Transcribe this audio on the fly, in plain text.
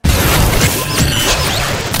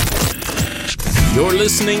You're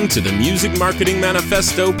listening to the Music Marketing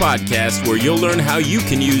Manifesto podcast, where you'll learn how you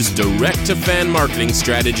can use direct-to-fan marketing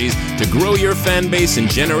strategies to grow your fan base and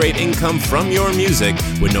generate income from your music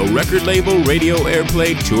with no record label, radio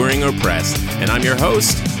airplay, touring, or press. And I'm your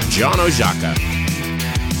host, John Oszaka.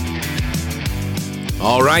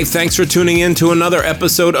 All right, thanks for tuning in to another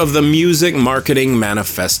episode of the Music Marketing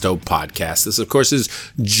Manifesto podcast. This, of course, is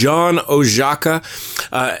John Oszaka.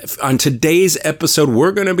 On today's episode,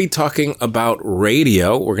 we're going to be talking about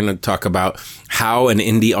radio. We're going to talk about how an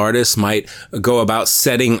indie artist might go about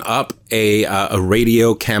setting up a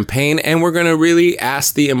radio campaign. And we're going to really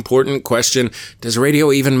ask the important question, does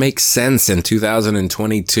radio even make sense in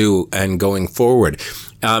 2022 and going forward?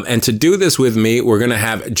 And to do this with me, we're going to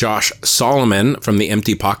have Josh Solomon from the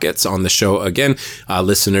Empty Pockets on the show again.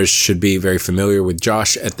 Listeners should be very familiar with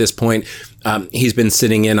Josh at this point. He's been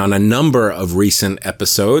sitting in on a number of recent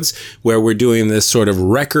episodes where we're doing this sort of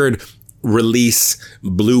record release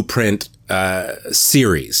blueprint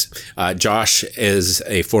series. Josh is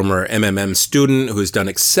a former MMM student who's done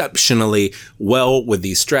exceptionally well with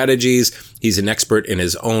these strategies. He's an expert in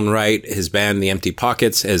his own right. His band, the Empty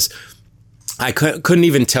Pockets, I couldn't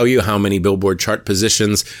even tell you how many Billboard chart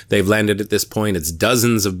positions they've landed at this point. It's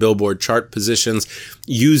dozens of Billboard chart positions.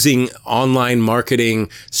 Using online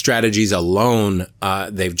marketing strategies alone,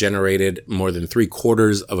 they've generated more than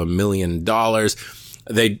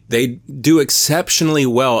 $750,000. They do exceptionally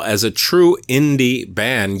well as a true indie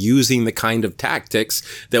band using the kind of tactics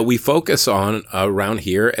that we focus on around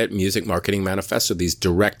here at Music Marketing Manifesto, these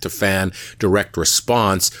direct-to-fan, direct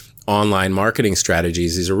response online marketing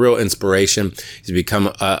strategies. He's a real inspiration. He's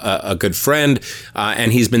become a good friend,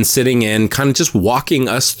 and he's been sitting in kind of just walking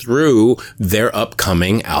us through their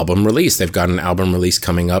upcoming album release. They've got an album release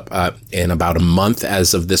coming up in about a month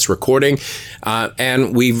as of this recording,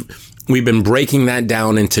 and we've been breaking that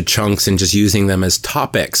down into chunks and just using them as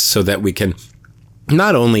topics so that we can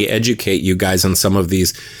not only educate you guys on some of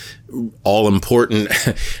these all-important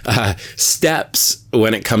steps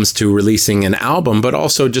when it comes to releasing an album, but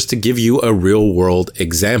also just to give you a real-world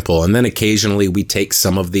example. And then occasionally we take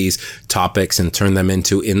some of these topics and turn them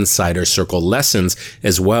into Insider Circle lessons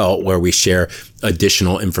as well, where we share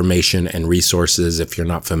additional information and resources. If you're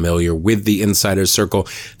not familiar with the Insider Circle,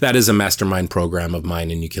 that is a mastermind program of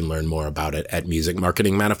mine, and you can learn more about it at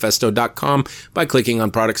musicmarketingmanifesto.com by clicking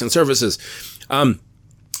on products and services.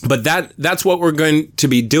 But that's what we're going to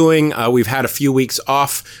be doing. We've had a few weeks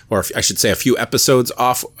off, or I should say a few episodes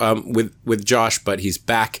off with Josh, but he's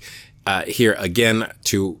back here again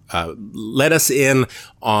to let us in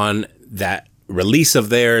on that release of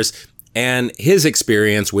theirs and his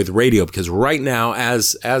experience with radio, because right now,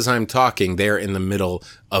 as I'm talking, they're in the middle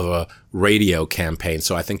of a radio campaign.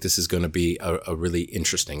 So I think this is going to be a really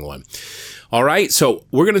interesting one. All right, so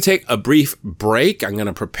we're going to take a brief break. I'm going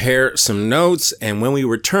to prepare some notes, and when we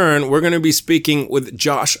return, we're going to be speaking with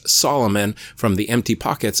Josh Solomon from the Empty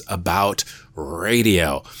Pockets about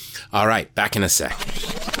radio. All right, back in a sec.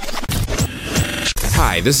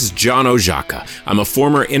 Hi, this is John Oszaka. I'm a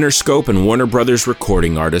former Interscope and Warner Brothers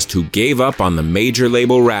recording artist who gave up on the major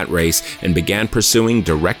label rat race and began pursuing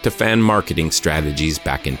direct-to-fan marketing strategies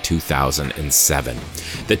back in 2007.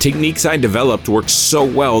 The techniques I developed worked so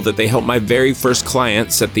well that they helped my very first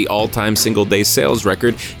client set the all-time single-day sales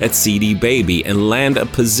record at CD Baby and land a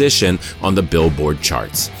position on the Billboard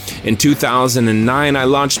charts. In 2009, I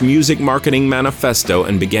launched Music Marketing Manifesto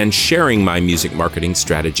and began sharing my music marketing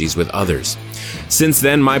strategies with others. Since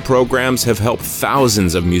then, my programs have helped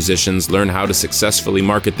thousands of musicians learn how to successfully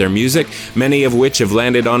market their music, many of which have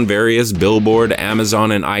landed on various Billboard,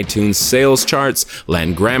 Amazon, and iTunes sales charts,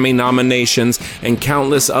 land Grammy nominations, and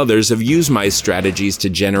countless others have used my strategies to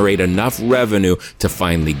generate enough revenue to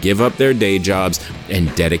finally give up their day jobs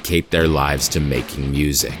and dedicate their lives to making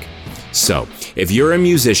music. So, if you're a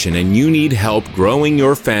musician and you need help growing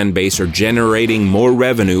your fan base or generating more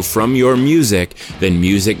revenue from your music, then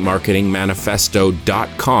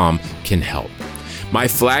musicmarketingmanifesto.com can help. My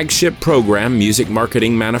flagship program, Music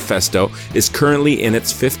Marketing Manifesto, is currently in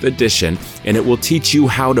its 5th edition, and it will teach you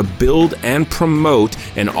how to build and promote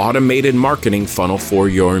an automated marketing funnel for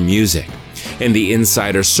your music. And the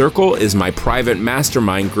Insider Circle is my private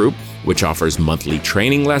mastermind group, which offers monthly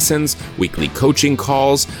training lessons, weekly coaching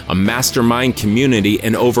calls, a mastermind community,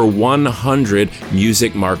 and over 100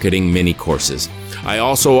 music marketing mini courses. I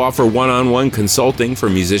also offer one-on-one consulting for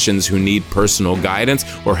musicians who need personal guidance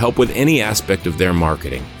or help with any aspect of their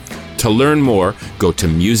marketing. To learn more, go to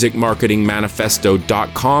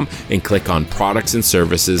musicmarketingmanifesto.com and click on Products and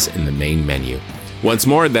Services in the main menu. Once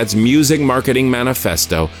more, that's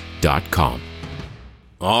musicmarketingmanifesto.com.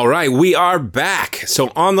 All right, we are back.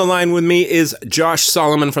 So on the line with me is Josh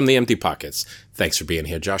Solomon from the Empty Pockets. Thanks for being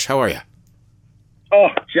here, Josh. How are you? Oh,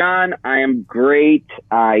 John, I am great.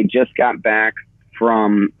 I just got back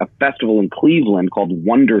from a festival in Cleveland called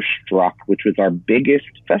Wonderstruck, which was our biggest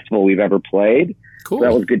festival we've ever played. Cool. So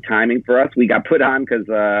that was good timing for us. We got put on because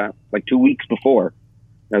like 2 weeks before.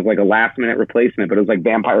 It was like a last-minute replacement, but it was like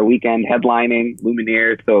Vampire Weekend, headlining,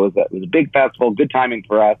 Lumineers. So it was a big festival, good timing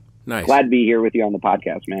for us. Nice. Glad to be here with you on the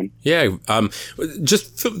podcast, man. Yeah,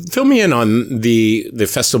 just fill me in on the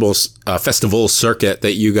festival circuit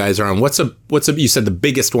that you guys are on. What's you said the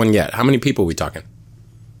biggest one yet? How many people are we talking?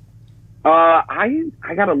 I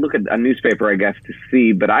got to look at a newspaper, I guess, to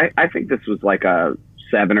see, but I think this was like a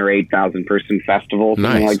 7,000 or 8,000 person festival,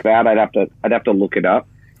 something like that. I'd have to look it up.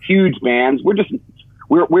 Huge bands.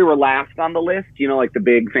 We were last on the list, like the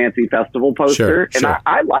big fancy festival poster. Sure. And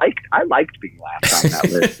I liked being last on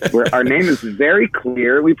that list. Where our name is very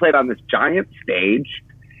clear. We played on this giant stage.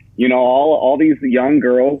 All these young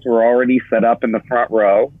girls were already set up in the front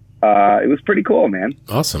row. It was pretty cool, man.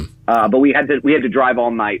 Awesome. But we had to drive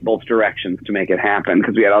all night, both directions, to make it happen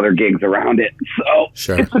because we had other gigs around it.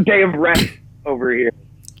 So It's a day of rest over here.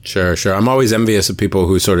 Sure. I'm always envious of people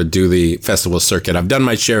who sort of do the festival circuit. I've done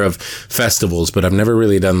my share of festivals, but I've never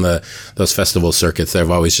really done those festival circuits. They've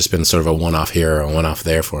always just been sort of a one-off here or a one-off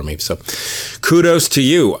there for me. So kudos to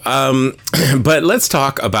you. But let's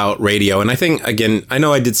talk about radio. And I think, again, I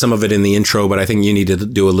know I did some of it in the intro, but I think you need to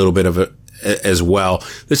do a little bit of it as well.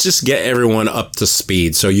 Let's just get everyone up to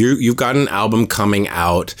speed. So you've got an album coming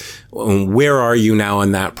out. Where are you now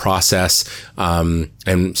in that process?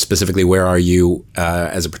 And specifically, where are you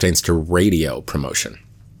as it pertains to radio promotion?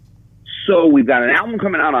 So we've got an album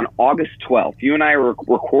coming out on August 12th. You and I are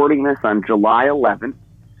recording this on July 11th.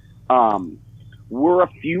 We're a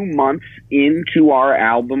few months into our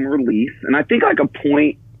album release, and I think like a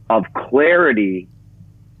point of clarity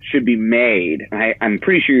should be made. I'm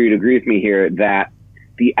pretty sure you'd agree with me here that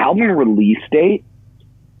the album release date,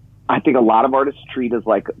 I think a lot of artists treat as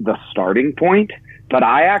like the starting point, but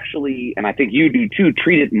I actually, and I think you do too,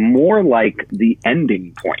 treat it more like the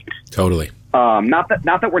ending point. Totally. Not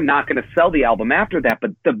that we're not going to sell the album after that, but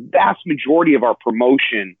the vast majority of our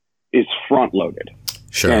promotion is front loaded.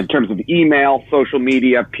 Sure. In terms of email, social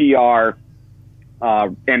media, PR,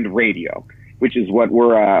 and radio, which is what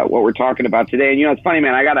we're talking about today. And it's funny,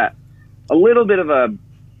 man. I got a little bit of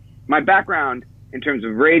my background in terms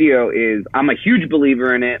of radio is I'm a huge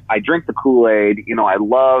believer in it. I drink the Kool-Aid. I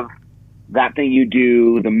love That Thing You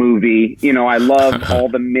Do, the movie. I love all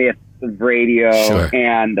the myths of radio, sure.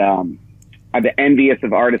 And I'm envious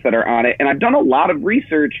of artists that are on it. And I've done a lot of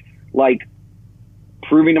research, like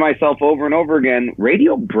proving to myself over and over again,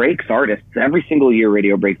 radio breaks artists. Every single year,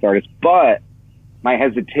 radio breaks artists, but my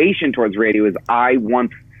hesitation towards radio is I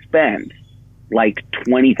once spent like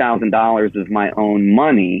 $20,000 of my own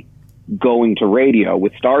money going to radio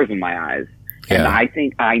with stars in my eyes. Yeah.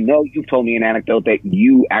 And I know you've told me an anecdote that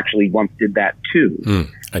you actually once did that too.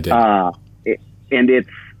 I did.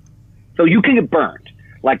 So you can get burned.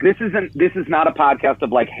 Like this is not a podcast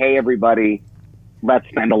of like, hey, everybody, let's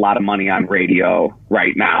spend a lot of money on radio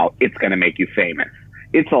right now. It's going to make you famous.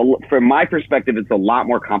 From my perspective, it's a lot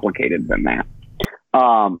more complicated than that.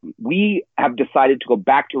 We have decided to go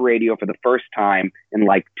back to radio for the first time in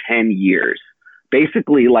like 10 years.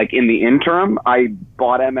 Basically, like in the interim, I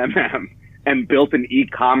bought MMM and built an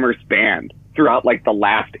e-commerce band throughout like the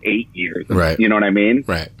last 8 years. Right. You know what I mean?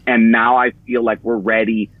 Right. And now I feel like we're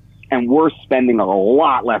ready and we're spending a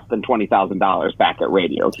lot less than $20,000 back at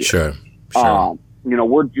radio here. Sure.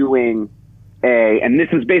 We're doing and this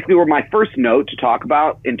is basically where my first note to talk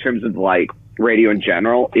about in terms of like radio in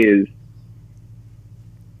general is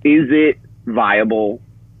it viable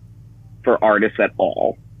for artists at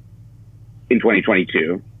all in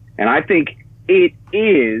 2022? And I think it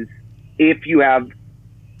is if you have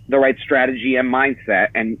the right strategy and mindset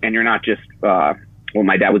and you're not just,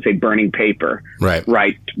 my dad would say burning paper. Right.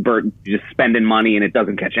 Just spending money and it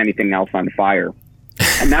doesn't catch anything else on fire.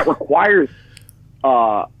 And that requires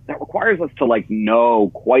us to like know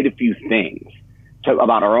quite a few things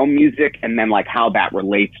about our own music and then like how that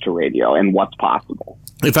relates to radio and what's possible.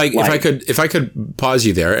 If I could pause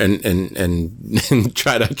you there and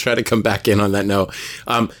try to come back in on that note,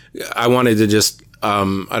 I wanted to just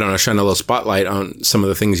shine a little spotlight on some of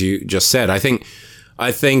the things you just said. I think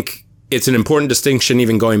it's an important distinction,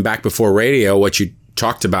 even going back before radio, what you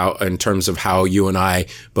talked about in terms of how you and I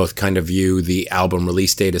both kind of view the album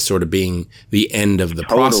release date as sort of being the end of the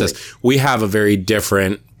process. We have a very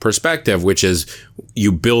different perspective, which is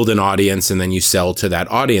you build an audience and then you sell to that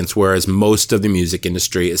audience, whereas most of the music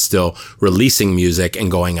industry is still releasing music and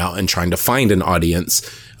going out and trying to find an audience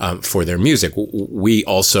for their music. We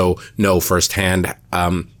also know firsthand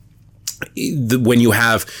when you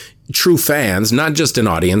have true fans, not just an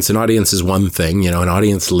audience is one thing, an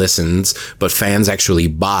audience listens, but fans actually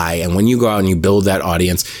buy. And when you go out and you build that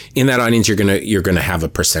audience, in that audience, you're going to have a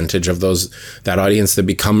percentage of that audience that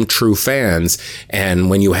become true fans. And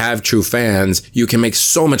when you have true fans, you can make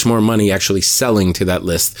so much more money actually selling to that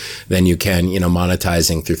list than you can,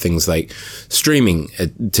 monetizing through things like streaming,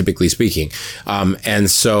 typically speaking. And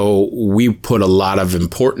so we put a lot of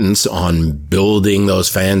importance on building those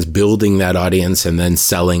fans, building that audience, and then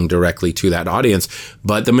selling directly to that audience.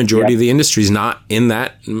 But the majority of the industry is not in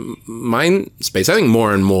that mind space. I think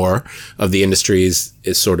more and more of the industry is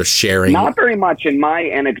sort of sharing. Not very much in my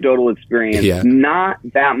anecdotal experience. Not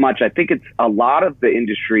that much. I think it's a lot of the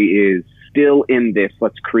industry is still in this.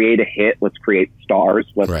 Let's create a hit. Let's create stars.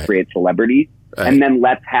 Let's create celebrities. Right. And then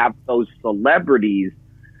let's have those celebrities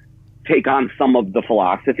take on some of the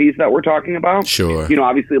philosophies that we're talking about. Sure.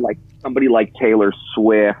 Obviously like somebody like Taylor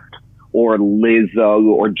Swift or Lizzo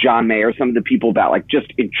or John Mayer, some of the people that like just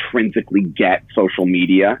intrinsically get social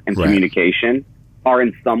media and communication are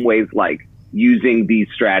in some ways like using these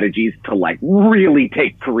strategies to like really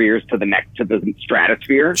take careers to the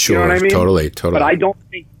stratosphere. Sure, you know what I mean? Totally. But I don't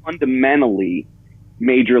think fundamentally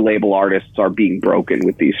major label artists are being broken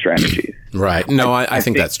with these strategies. Right. No, I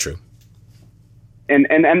think that's true. And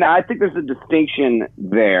I think there's a distinction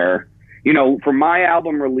there. For my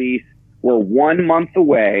album release, we're 1 month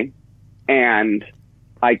away. And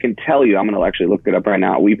I can tell you, I'm going to actually look it up right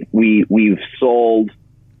now. We've sold,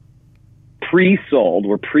 pre-sold.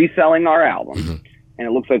 We're pre-selling our album, and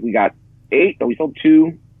it looks like we got we sold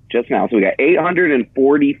 2 just now, so we got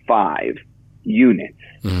 845 units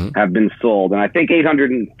have been sold, and I think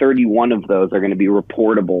 831 of those are going to be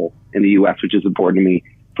reportable in the U.S., which is important to me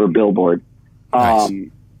for Billboard. Nice.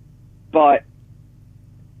 But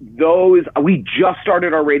we just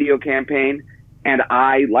started our radio campaign. And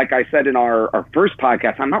like I said in our first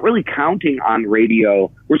podcast, I'm not really counting on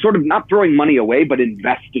radio. We're sort of not throwing money away, but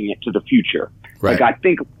investing it to the future. Right. Like I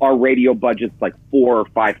think our radio budget's like $4,000 or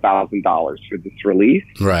 $5,000 for this release.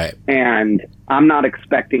 Right. And I'm not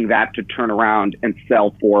expecting that to turn around and sell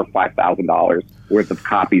 $4,000 or $5,000 worth of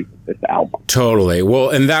copies of this album. Totally. Well,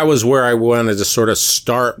 and that was where I wanted to sort of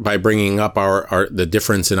start by bringing up the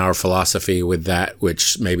difference in our philosophy with that,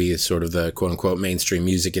 which maybe is sort of the quote unquote mainstream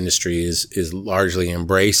music industry is largely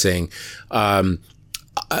embracing.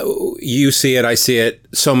 You see it, I see it.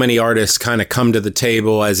 So many artists kind of come to the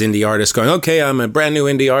table as indie artists going, okay, I'm a brand new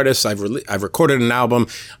indie artist. I've recorded an album.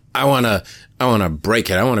 I want to break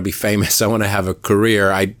it. I want to be famous. I want to have a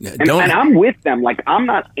career. And I'm with them. Like, I'm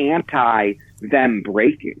not anti them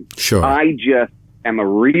breaking. Sure. I just am a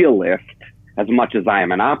realist as much as I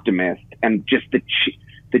am an optimist. And just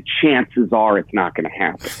the chances are it's not going to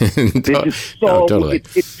happen. Totally.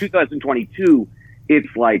 It's 2022.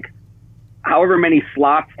 It's like, however many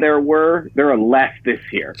slots there are less this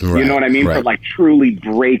year. Right, you know what I mean? Right. For like truly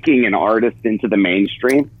breaking an artist into the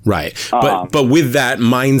mainstream. Right. But with that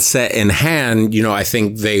mindset in hand, I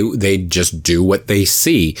think they just do what they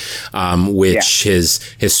see, which has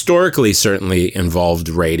historically certainly involved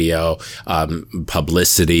radio,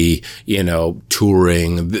 publicity,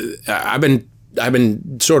 touring. I've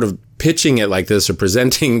been sort of pitching it like this or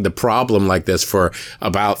presenting the problem like this for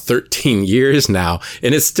about 13 years now.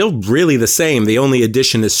 And it's still really the same. The only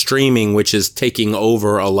addition is streaming, which is taking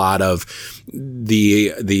over a lot of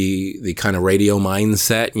the kind of radio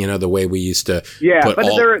mindset, the way we used to. Yeah, but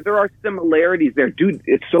there are similarities there. Dude,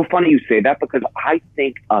 it's so funny you say that because I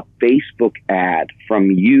think a Facebook ad from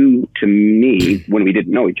you to me when we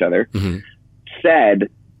didn't know each other said,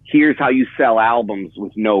 here's how you sell albums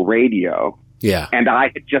with no radio. Yeah. And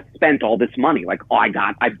I had just spent all this money. Like, I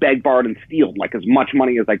begged, borrowed, and stealed like as much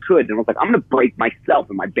money as I could. And I was like, I'm going to break myself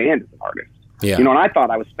and my band as an artist. Yeah. And I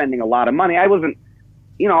thought I was spending a lot of money. I wasn't,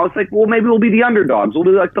 I was like, well, maybe we'll be the underdogs. We'll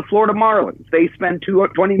do like the Florida Marlins. They spend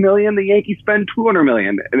 $20 million. The Yankees spend $200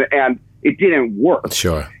 million. And it didn't work.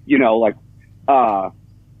 Sure.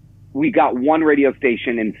 We got one radio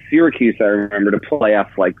station in Syracuse, I remember, to play us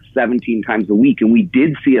like 17 times a week. And we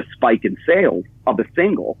did see a spike in sales of a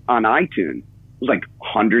single on iTunes. It was like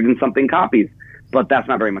 100 and something copies. but that's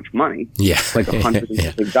not very much money. Yeah. It's like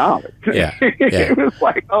 $150. Yeah. It was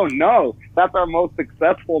like, oh no, that's our most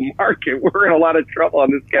successful market. We're in a lot of trouble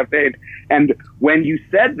on this campaign. And when you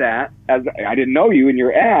said that, as I didn't know you in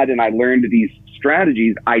your ad, and I learned these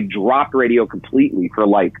strategies, I dropped radio completely for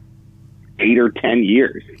like 8 or 10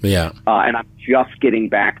 years. Yeah. And I'm just getting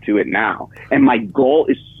back to it now. And my goal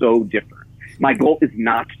is so different. My goal is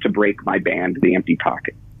not to break my band, The Empty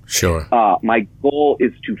Pocket. Sure. My goal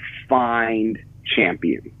is to find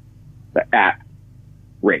champions at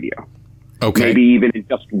radio. Okay. Maybe even in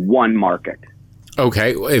just one market.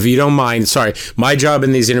 Okay, if you don't mind, sorry. My job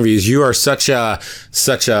in these interviews, you are such a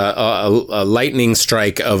lightning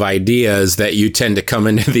strike of ideas that you tend to come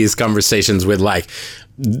into these conversations with like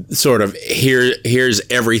sort of here's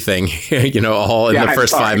everything, all in the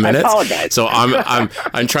first 5 minutes. I apologize. So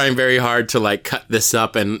I'm trying very hard to like cut this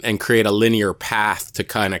up and create a linear path to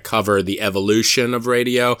kind of cover the evolution of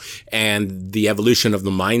radio and the evolution of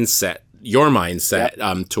the mindset. Your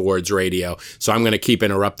mindset towards radio. So I'm going to keep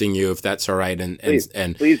interrupting you if that's all right, and please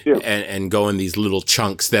do. and go in these little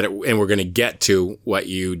chunks and we're going to get to what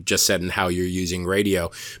you just said and how you're using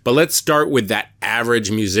radio. But let's start with that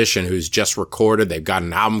average musician who's just recorded. They've got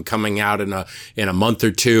an album coming out in a month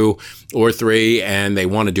or 2 or 3, and they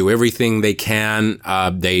want to do everything they can.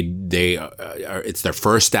 It's their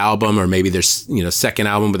first album, or maybe their second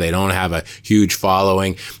album, but they don't have a huge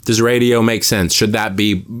following. Does radio make sense? Should they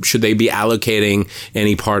be allocating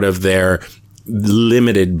any part of their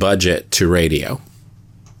limited budget to radio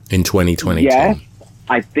in 2022? Yes,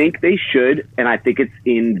 I think they should, and I think it's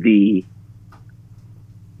in the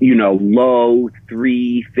low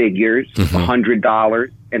 3 figures,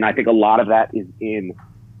 $100, and I think a lot of that is in.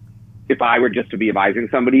 If I were just to be advising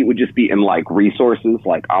somebody, it would just be in like resources,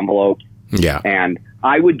 like envelopes. Yeah, and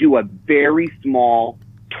I would do a very small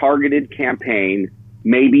targeted campaign.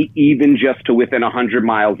 Maybe even just to within 100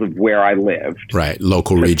 miles of where I lived. Right,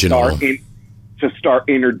 local, regional. To start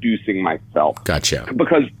introducing myself. Gotcha.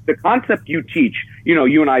 Because the concept you teach,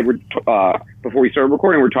 you and I were, before we started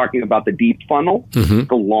recording, we're talking about the deep funnel, the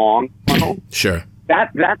long funnel. Sure.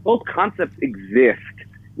 That those concepts exist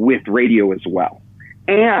with radio as well.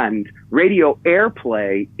 And radio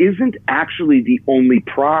airplay isn't actually the only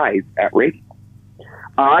prize at radio.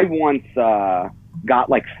 I once got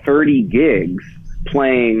like 30 gigs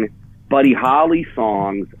playing Buddy Holly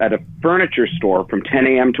songs at a furniture store from 10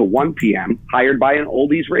 a.m. to 1 p.m. hired by an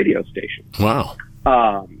oldies radio station. Wow.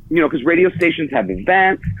 Because radio stations have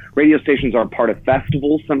events. Radio stations are part of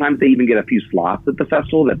festivals. Sometimes they even get a few slots at the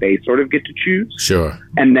festival that they sort of get to choose. Sure.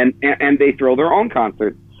 And then and they throw their own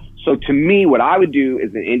concerts. So to me, what I would do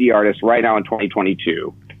as an indie artist right now in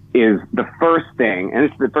 2022 is the first thing, and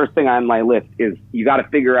this is the first thing on my list, is you got to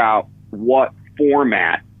figure out what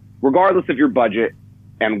format, regardless of your budget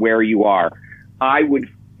and where you are, I would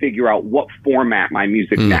figure out what format my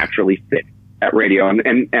music naturally fits at radio.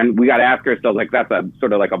 And we got to ask ourselves, like, that's a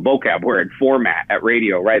sort of like a vocab word, format at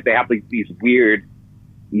radio, right? They have like these weird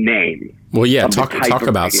names. Well, yeah, talk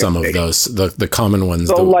about some of those, the common ones.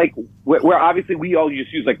 So like, where obviously we all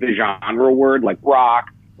just use like the genre word, like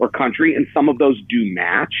rock or country, and some of those do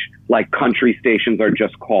match. Like country stations are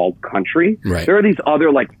just called country. Right. There are these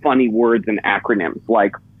other like funny words and acronyms,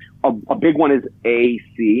 like a big one is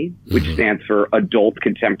AC, which stands for adult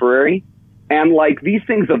contemporary. And like these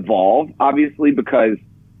things evolve, obviously, because,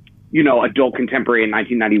 adult contemporary in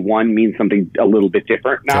 1991 means something a little bit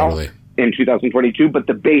different now in 2022. But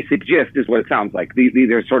the basic gist is what it sounds like.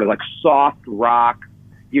 These are sort of like soft rock.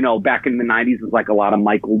 Back in the 90s, it was like a lot of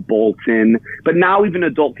Michael Bolton. But now even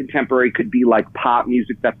adult contemporary could be like pop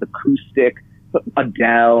music that's acoustic,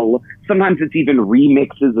 Adele. Sometimes it's even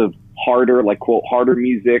remixes of harder, like quote, harder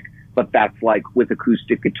music, but that's like with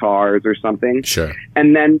acoustic guitars or something. Sure.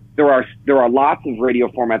 And then there are lots of radio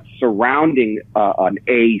formats surrounding an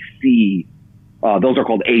AC. Those are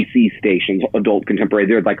called AC stations, adult contemporary.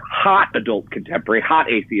 They're like hot adult contemporary. Hot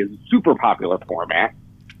AC is a super popular format.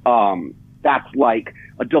 That's like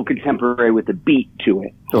adult contemporary with a beat to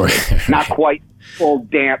it. So not quite full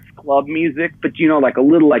dance club music, but like a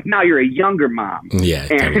little like now you're a younger mom. Yeah.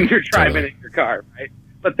 And you're driving in your car, right?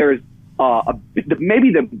 But there's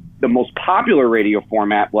maybe the most popular radio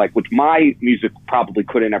format, like which my music probably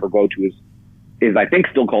couldn't ever go to, is I think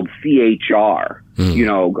still called CHR,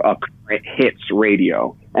 hits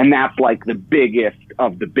radio. And that's like the biggest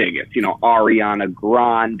of the biggest, Ariana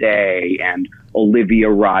Grande and Olivia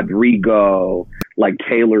Rodrigo, like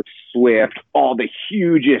Taylor Swift, all the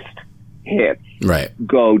hugest hits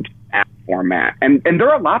go to that format. And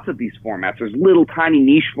there are lots of these formats. There's little tiny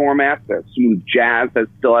niche formats. There's smooth jazz that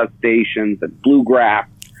still has stations, and bluegrass,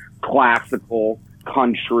 classical,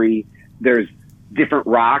 country. There's different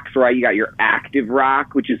rocks, right? You got your active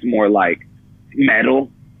rock, which is more like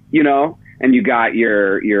metal, you know, and you got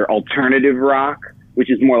your alternative rock, which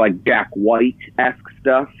is more like Jack White-esque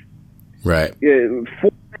stuff. Right.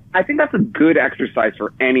 I think that's a good exercise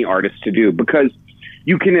for any artist to do, because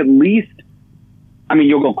you can at least, I mean,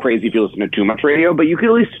 you'll go crazy if you listen to too much radio, but you can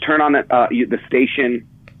at least turn on the station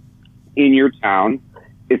in your town.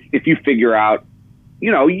 If you figure out,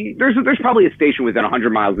 you know, there's probably a station within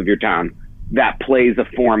 100 miles of your town that plays a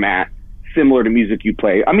format similar to music you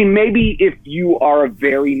play. I mean, maybe if you are a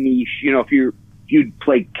very niche, you know, if you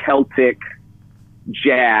play Celtic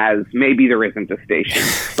jazz, maybe there isn't a station,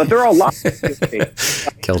 but there are a lot of stations.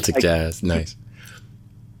 Celtic jazz, nice.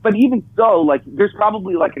 But even so, like, there's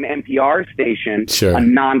probably like an NPR station, sure, a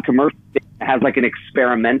non-commercial station that has like an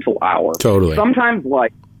experimental hour. Totally. Sometimes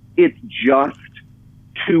like it's just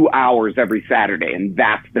 2 hours every Saturday, and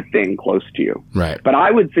that's the thing close to you. Right. But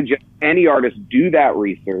I would suggest any artist do that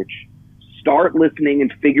research, start listening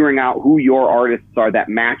and figuring out who your artists are that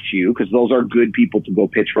match you, because those are good people to go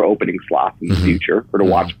pitch for opening slots in the future or to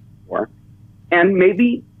watch for. And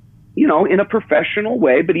maybe, you know, in a professional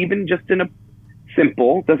way, but even just in a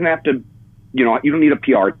simple, doesn't have to, you know, you don't need a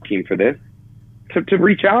PR team for this, to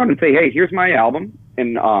reach out and say, hey, here's my album,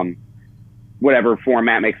 and whatever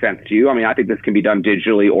format makes sense to you. I mean, I think this can be done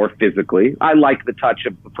digitally or physically. I like the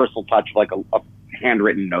personal touch of like a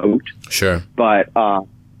handwritten note. Sure. But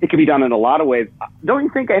it can be done in a lot of ways. Don't you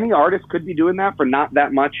think any artist could be doing that for not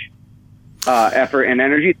that much effort and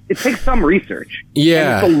energy? It takes some research.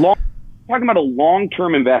 Yeah. And it's talking about a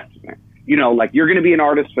long-term investment. You know, like, you're going to be an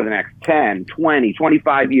artist for the next 10, 20,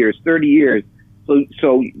 25 years, 30 years.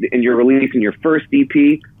 So, and you're releasing your first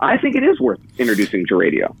EP. I think it is worth introducing to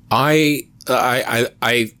radio. I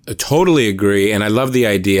totally agree, and I love the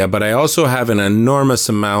idea, but I also have an enormous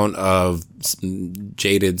amount of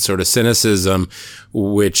jaded sort of cynicism,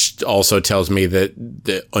 which also tells me that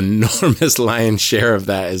the enormous lion's share of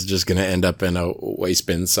that is just going to end up in a waste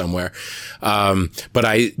bin somewhere. But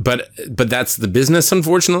that's the business,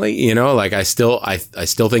 unfortunately. You know, like, I still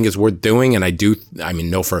think it's worth doing, and I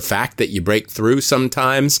know for a fact that you break through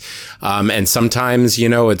sometimes, and sometimes, you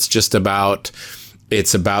know, it's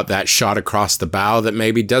about that shot across the bow that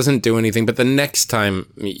maybe doesn't do anything, but the next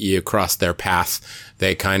time you cross their path,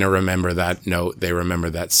 they kind of remember that note, they remember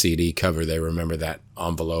that CD cover, they remember that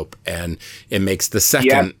envelope, and it makes the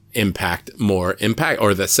second or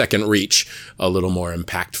the second reach a little more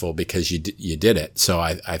impactful because you did it. So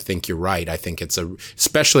I think you're right. I think it's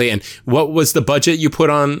especially, and what was the budget you put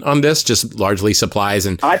on this? Just largely supplies?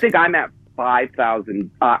 And I think I'm at 5,000.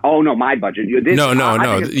 No, my budget.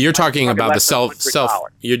 No. You're talking about the self.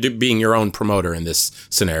 You're being your own promoter in this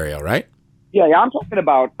scenario, right? Yeah. I'm talking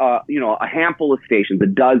about a handful of stations, 2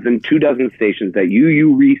 dozen stations that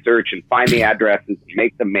you research and find the addresses,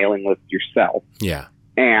 make the mailing list yourself. Yeah.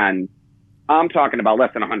 And I'm talking about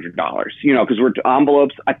less than $100. You know, because we're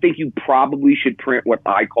envelopes. I think you probably should print what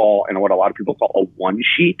I call, and what a lot of people call, a one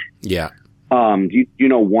sheet. Yeah. Do you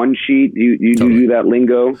know one sheet? Do you do that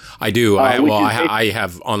lingo? I do. I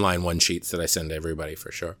have online one sheets that I send to everybody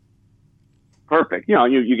for sure. Perfect. You know,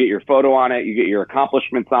 you get your photo on it, you get your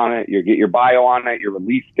accomplishments on it, you get your bio on it, your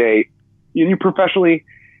release date. You professionally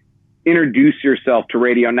introduce yourself to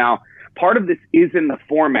radio. Now, part of this is in the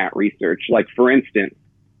format research. Like, for instance,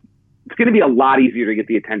 it's going to be a lot easier to get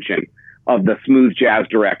the attention of the smooth jazz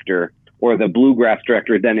director or the bluegrass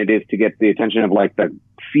director than it is to get the attention of, like, the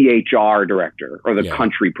CHR director or the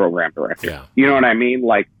country program director. Yeah. You know what I mean?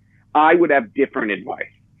 Like, I would have different advice.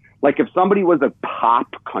 Like, if somebody was a pop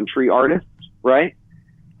country artist, right?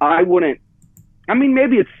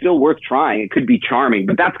 Maybe it's still worth trying. It could be charming,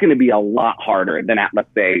 but that's going to be a lot harder than at,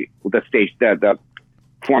 let's say, the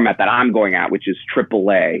format that I'm going at, which is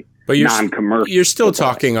AAA. But non-commercial. You're still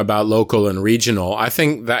talking about local and regional. I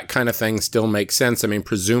think that kind of thing still makes sense. I mean,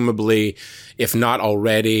 presumably, if not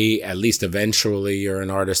already, at least eventually, you're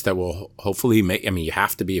an artist that will hopefully make, you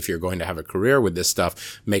have to be if you're going to have a career with this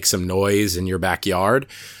stuff, make some noise in your backyard.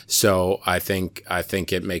 So I think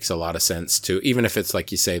it makes a lot of sense to, even if it's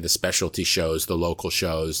like you say, the specialty shows, the local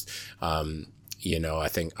shows, I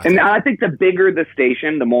think the bigger the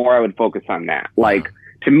station, the more I would focus on that. Like,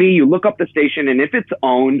 to me, you look up the station, and if it's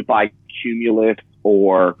owned by Cumulus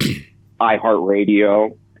or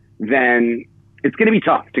iHeartRadio, then it's going to be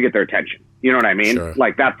tough to get their attention. You know what I mean? Sure.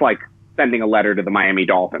 Like, that's like sending a letter to the Miami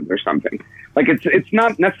Dolphins or something. Like, it's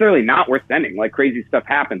not necessarily not worth sending. Like, crazy stuff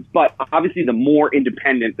happens. But obviously, the more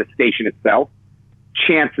independent the station itself,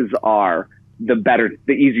 chances are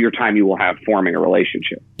the easier time you will have forming a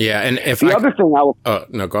relationship. Yeah, and if the other thing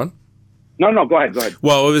no, go on. No, go ahead.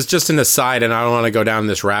 Well, it was just an aside, and I don't want to go down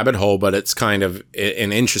this rabbit hole, but it's kind of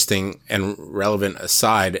an interesting and relevant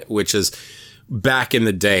aside, which is back in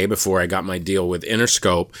the day before I got my deal with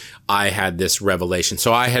Interscope, I had this revelation.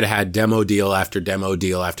 So I had demo deal after demo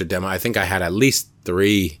deal after demo. I think I had at least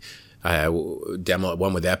 3 demo,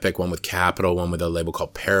 one with Epic, one with Capitol, one with a label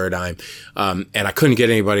called Paradigm. And I couldn't get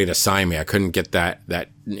anybody to sign me. I couldn't get that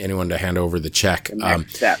anyone to hand over the check.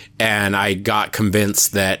 And I got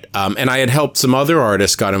convinced that, and I had helped some other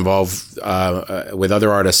artists, got involved, with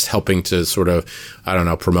other artists helping to sort of, I don't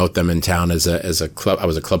know, promote them in town as a club. I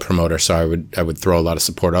was a club promoter. So I would throw a lot of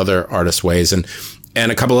support other artists' ways. And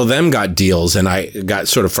a couple of them got deals, and I got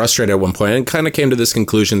sort of frustrated at one point and kind of came to this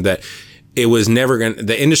conclusion that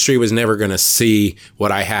the industry was never going to see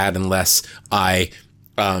what I had unless I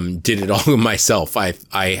did it all myself. I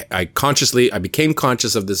became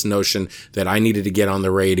conscious of this notion that I needed to get on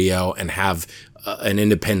the radio and have an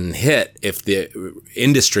independent hit if the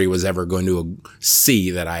industry was ever going to see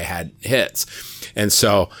that I had hits. And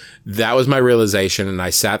so that was my realization. And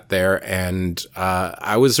I sat there, and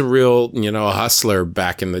I was a real, hustler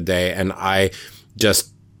back in the day. And I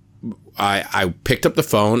picked up the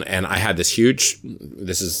phone, and I had this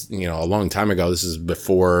is, a long time ago. This is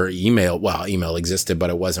before email. Well, email existed, but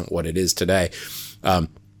it wasn't what it is today. And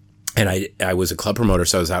I was a club promoter,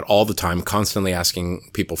 so I was out all the time, constantly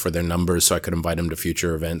asking people for their numbers so I could invite them to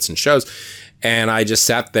future events and shows. And I just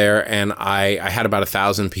sat there, and I had about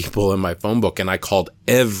 1,000 people in my phone book, and I called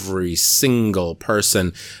every single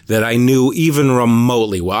person that I knew even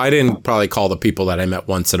remotely well. I didn't probably call the people that I met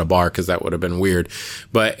once at a bar because that would have been weird,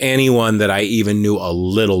 but anyone that I even knew a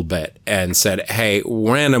little bit, and said, hey,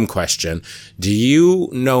 random question. Do you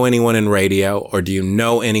know anyone in radio, or do you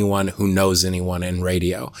know anyone who knows anyone in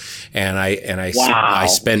radio? And I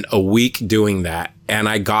spent a week doing that. And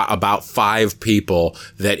I got about 5 people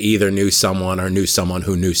that either knew someone or knew someone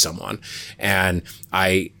who knew someone. And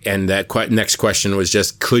that next question was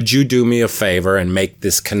just, could you do me a favor and make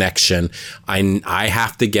this connection? I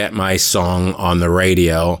have to get my song on the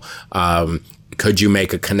radio. Could you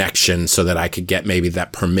make a connection so that I could get maybe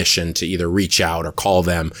that permission to either reach out or call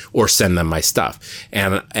them or send them my stuff?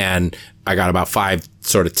 And I got about 5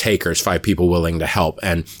 sort of takers, 5 people willing to help.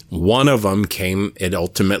 And one of them it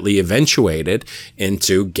ultimately eventuated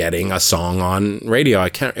into getting a song on radio.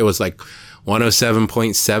 It was like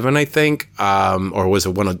 107.7, I think. Or was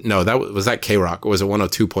it was that K-Rock? Or was it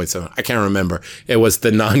 102.7? I can't remember. It was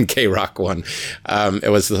the non-K-Rock one.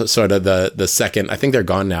 It was sort of the second, I think they're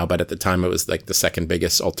gone now, but at the time it was like the second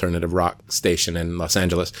biggest alternative rock station in Los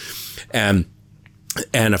Angeles. And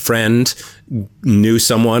a friend knew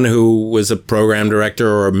someone who was a program director,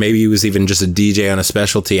 or maybe he was even just a DJ on a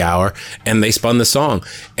specialty hour, and they spun the song,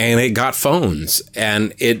 and it got phones,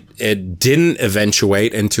 and it didn't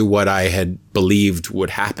eventuate into what I had believed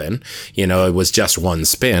would happen. It was just one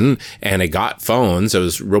spin, and it got phones. It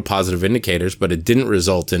was real positive indicators, but it didn't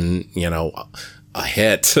result in, a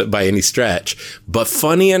hit by any stretch. But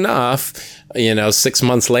funny enough, 6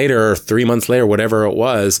 months later or 3 months later, whatever it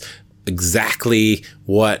was, exactly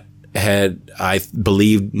what I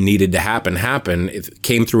believed needed to happen. It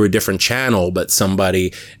came through a different channel, but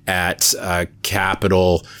somebody at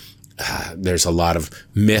Capitol, there's a lot of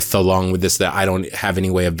myth along with this that I don't have any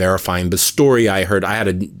way of verifying. The story I heard, I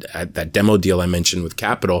had that demo deal I mentioned with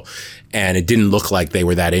Capitol, and it didn't look like they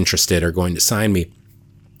were that interested or going to sign me.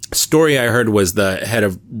 Story I heard was the head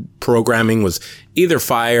of programming was either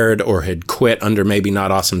fired or had quit under maybe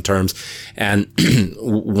not awesome terms, and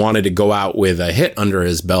wanted to go out with a hit under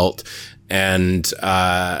his belt, and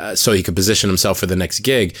so he could position himself for the next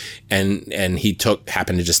gig. And he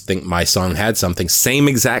happened to just think my song had something, same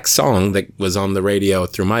exact song that was on the radio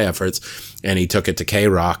through my efforts, and he took it to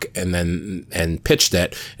K-Rock and pitched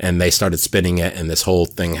it, and they started spinning it, and this whole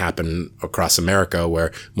thing happened across America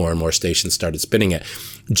where more and more stations started spinning it.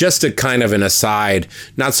 Just a kind of an aside,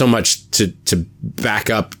 not so much to back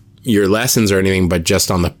up your lessons or anything, but just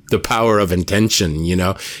on the power of intention.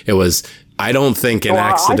 It was, I don't think an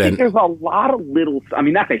accident. I think there's a lot of little,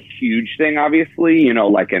 that's a huge thing, obviously,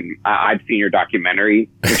 I've seen your documentary,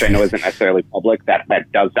 which I know isn't necessarily public, that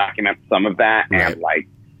does document some of that. Right.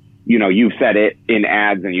 And you've said it in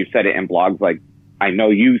ads and you've said it in blogs. Like, I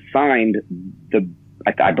know you signed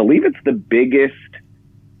I believe it's the biggest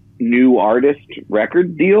new artist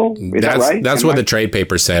record deal. Is that right? That's what the trade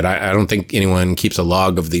papers said. I don't think anyone keeps a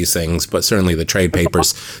log of these things, but certainly the trade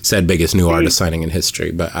papers said biggest new artist signing in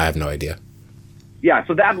history, but I have no idea. Yeah,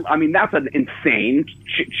 so that's an insane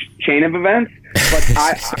chain of events, but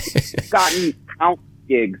I've gotten countless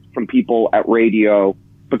gigs from people at radio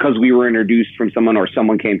because we were introduced from someone or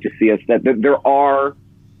someone came to see us, that there are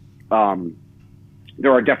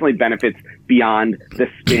there are definitely benefits beyond the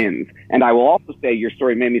spins. And I will also say your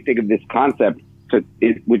story made me think of this concept,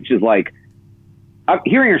 which is like,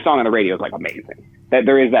 hearing your song on the radio is like amazing. That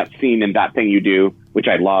there is that scene in That Thing You Do, which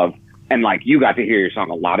I love. And like, you got to hear your song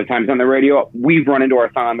a lot of times on the radio. We've run into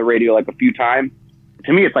our song on the radio like a few times.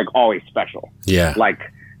 To me, it's like always special. Yeah. Like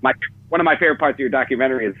one of my favorite parts of your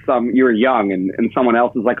documentary is you were young and someone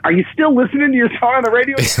else is like, are you still listening to your song on the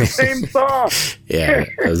radio? It's the same song. Yeah.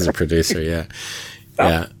 As a producer. Yeah.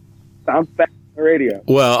 Yeah. Sounds bad on the radio.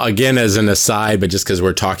 Well, again, as an aside, but just because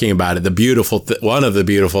we're talking about it, one of the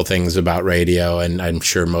beautiful things about radio, and I'm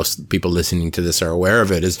sure most people listening to this are aware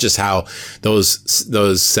of it, is just how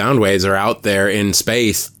those sound waves are out there in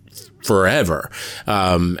space forever.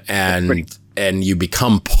 And you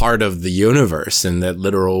become part of the universe in that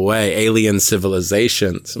literal way. Alien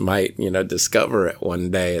civilizations might, discover it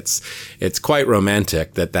one day. It's quite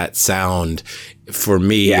romantic that sound for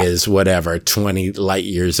me is whatever, 20 light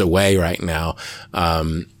years away right now.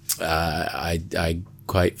 I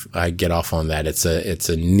get off on that. It's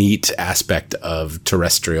a neat aspect of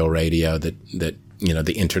terrestrial radio that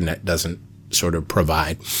the internet doesn't sort of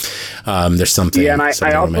provide. There's something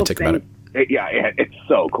romantic about it. It's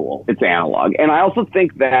so cool. It's analog. And I also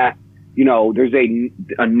think that, there's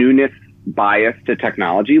a newness bias to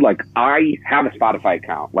technology. Like, I have a Spotify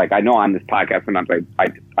account. Like, I know on this podcast sometimes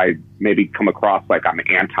I maybe come across like I'm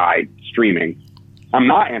anti-streaming. I'm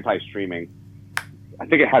not anti-streaming. I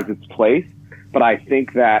think it has its place, but I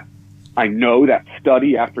think that I know that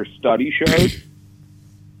study after study shows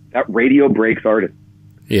that radio breaks artists.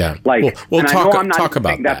 Yeah. Like, we'll talk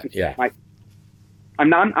about that. Yeah. I'm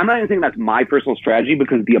not even saying that's my personal strategy,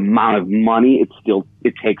 because the amount of money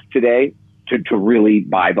it takes today to really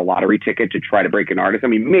buy the lottery ticket to try to break an artist. I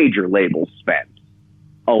mean, major labels spend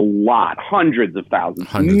a lot, hundreds of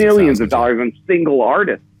thousands, millions of dollars on single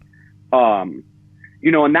artists.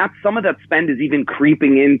 And that's, some of that spend is even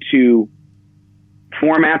creeping into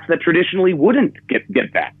formats that traditionally wouldn't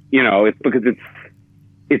get that. It's because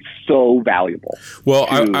it's so valuable. Well,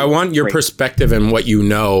 I want your perspective and what you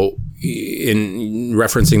know in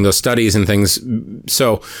referencing those studies and things.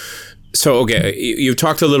 So okay, you've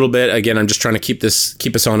talked a little bit. Again, I'm just trying to keep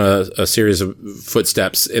us on a series of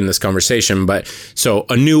footsteps in this conversation. But so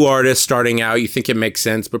a new artist starting out, you think it makes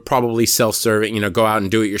sense, but probably self-serving. Go out and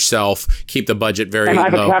do it yourself. Keep the budget very low. And I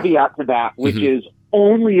have a caveat to that, which is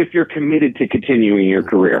only if you're committed to continuing your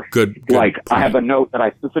career. Good like, point. I have a note that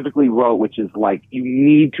I specifically wrote, which is like, you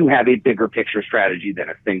need to have a bigger picture strategy than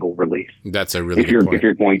a single release. That's a really good point. If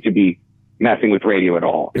you're going to be messing with radio at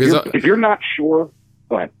all. If you're not sure,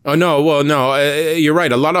 go ahead. Oh, no. Well, no, you're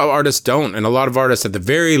right. A lot of artists don't. And a lot of artists, at the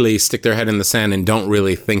very least, stick their head in the sand and don't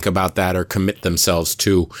really think about that or commit themselves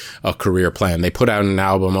to a career plan. They put out an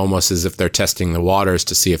album almost as if they're testing the waters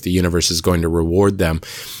to see if the universe is going to reward them.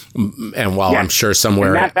 And while I'm sure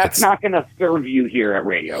somewhere... that's not going to serve you here at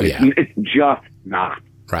radio. It's just not.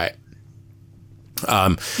 Right.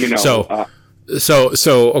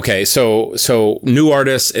 So new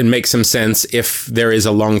artists, it makes some sense if there is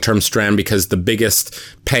a long-term strand, because the biggest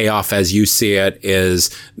payoff, as you see it,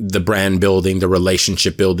 is the brand building, the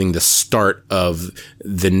relationship building, the start of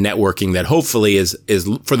the networking that hopefully is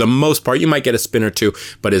for the most part, you might get a spin or two,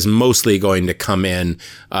 but is mostly going to come in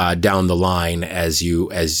down the line as you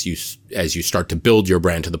start to build your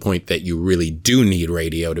brand to the point that you really do need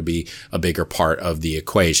radio to be a bigger part of the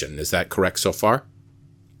equation. Is that correct so far?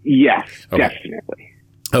 Yes, definitely.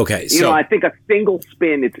 Okay. So I think a single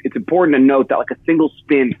spin, it's important to note that like a single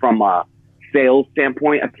spin from a sales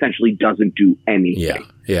standpoint essentially doesn't do anything.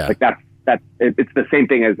 Yeah. Like it's the same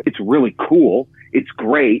thing as, it's really cool. It's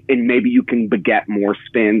great. And maybe you can beget more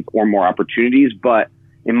spins or more opportunities. But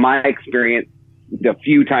in my experience, the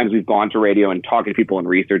few times we've gone to radio and talking to people and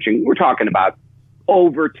researching, we're talking about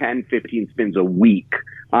over 10, 15 spins a week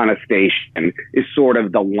on a station is sort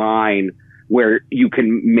of the line where you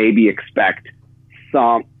can maybe expect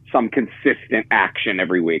some consistent action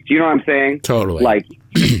every week. Do you know what I'm saying? Totally. Like,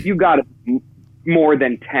 you got more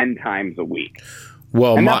than 10 times a week.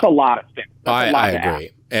 Well, and that's a lot of spins. I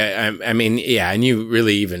agree. I mean, yeah, and you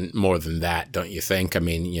really even more than that, don't you think? I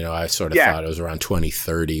mean, I sort of thought it was around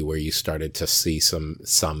 2030 where you started to see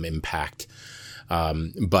some impact.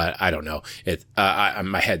 But I don't know.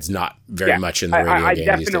 My head's not very much in the radio game I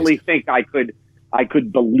definitely think I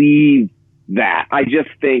could believe that. I just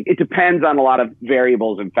think it depends on a lot of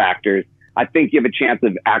variables and factors. I think you have a chance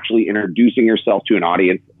of actually introducing yourself to an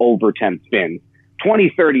audience over 10 spins.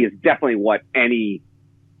 2030 is definitely what any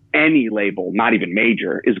label, not even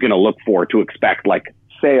major, is going to look for to expect like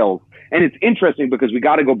sales. And it's interesting because we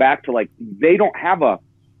got to go back to like, they don't have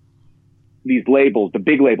these labels, the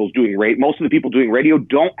big labels doing radio, most of the people doing radio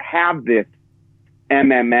don't have this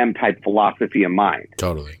MMM type philosophy in mind.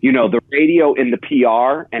 Totally. You know, the radio in the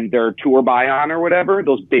PR and their tour buy-on or whatever,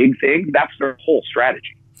 those big things, that's their whole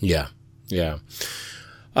strategy. Yeah. Yeah.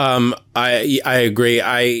 I agree.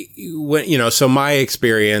 So my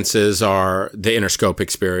experiences are the Interscope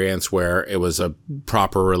experience, where it was a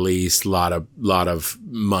proper release, lot of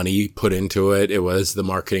money put into it. It was the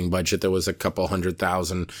marketing budget that was a couple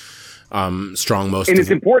 $100,000 strong. And it's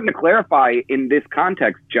important to clarify in this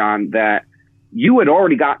context, John, that you had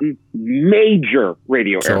already gotten major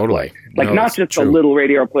radio airplay. Like, not just a little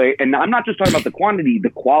radio airplay. And I'm not just talking about the quantity, the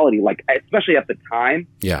quality, like, especially at the time.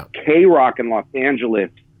 Yeah. K-Rock in Los Angeles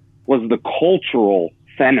was the cultural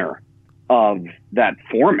center of that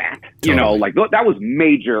format. Totally. You know, like, that was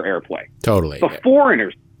major airplay. Totally. The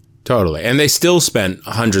Foreigners. Totally. And they still spent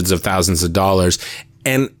hundreds of thousands of dollars.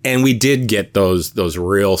 And we did get those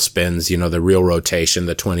real spins, you know, the real rotation,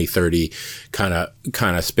 the 20, 30 kind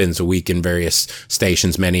of spins a week in various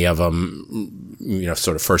stations, many of them, you know,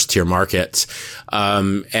 sort of first tier markets.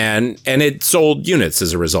 And it sold units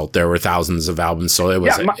as a result. There were thousands of albums. So it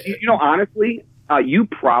was, honestly, you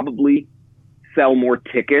probably sell more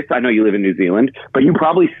tickets. I know you live in New Zealand, but you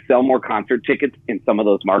probably sell more concert tickets in some of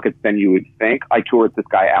those markets than you would think. I toured with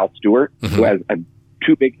this guy, Al Stewart, who has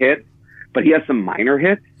 2 big hits. But he has some minor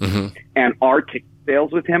hits, and our ticket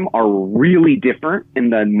sales with him are really different in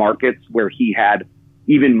the markets where he had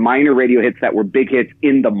even minor radio hits that were big hits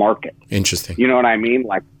in the market. Interesting. You know what I mean?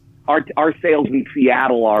 Like, our sales in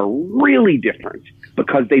Seattle are really different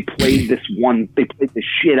because they played the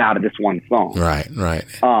shit out of this one song. Right.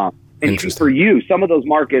 And for you, some of those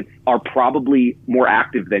markets are probably more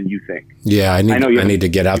active than you think. Yeah, I need to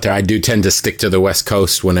get out there. I do tend to stick to the West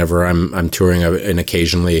Coast whenever I'm touring, and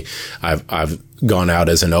occasionally I've gone out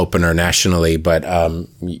as an opener nationally. But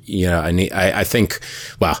I think,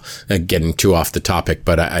 well, getting too off the topic,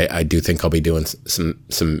 but I do think I'll be doing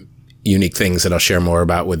some unique things that I'll share more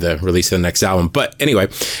about with the release of the next album. But anyway,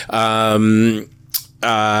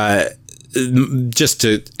 just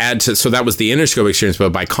to add to, so that was the Interscope experience.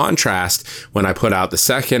 But by contrast, when I put out the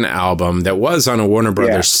second album that was on a Warner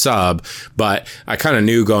Brothers sub, but I kind of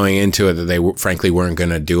knew going into it that they frankly weren't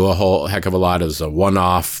going to do a whole heck of a lot. It was a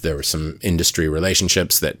one-off. There were some industry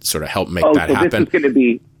relationships that sort of helped make that happen. This is going to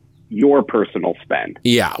be your personal spend.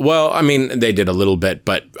 Yeah. Well, I mean, they did a little bit,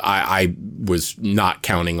 but I was not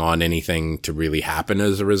counting on anything to really happen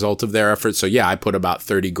as a result of their efforts. So yeah, I put about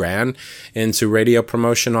 $30,000 into radio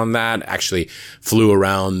promotion on that. Actually flew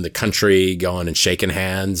around the country going and shaking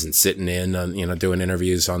hands and sitting in on, doing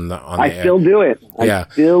interviews on the I still do it. I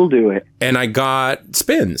still do it. And I got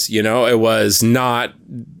spins, it was not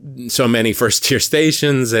so many first tier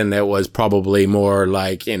stations, and it was probably more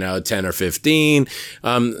like 10 or 15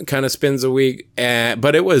 kind of spins a week,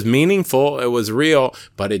 but it was meaningful, it was real,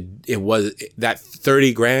 but it was that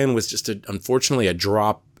 $30,000 was just unfortunately a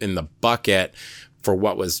drop in the bucket for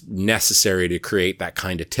what was necessary to create that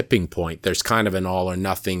kind of tipping point. There's kind of an all or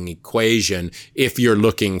nothing equation if you're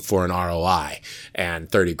looking for an ROI, and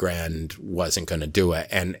 $30,000 wasn't going to do it.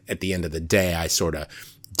 And at the end of the day, I sort of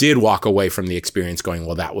did walk away from the experience going,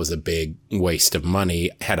 well, that was a big waste of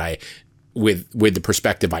money. Had I, with the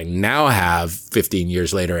perspective I now have 15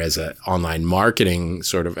 years later as an online marketing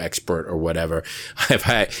sort of expert or whatever, if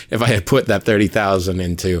I had put that 30,000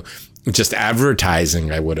 into just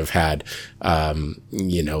advertising, I would have had, a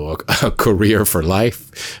career for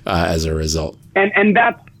life, as a result. And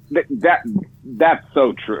that's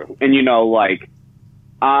so true. And,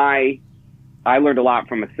 I learned a lot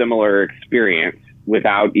from a similar experience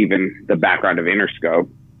without even the background of Interscope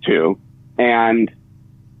too. And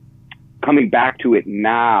coming back to it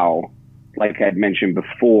now, like I'd mentioned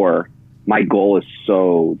before, my goal is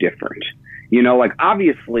so different.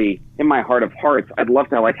 Obviously in my heart of hearts, I'd love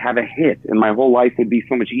to have a hit and my whole life would be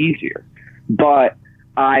so much easier. But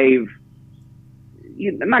I've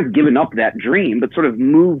not given up that dream, but sort of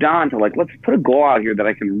moved on to let's put a goal out here that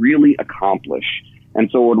I can really accomplish. And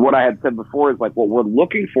so what I had said before is what we're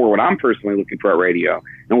looking for, what I'm personally looking for at radio,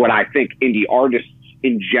 and what I think indie artists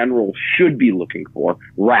in general should be looking for,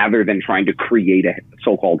 rather than trying to create a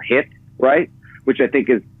so-called hit, right? Which I think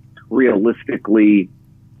is realistically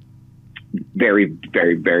very,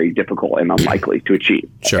 very, very difficult and unlikely to achieve.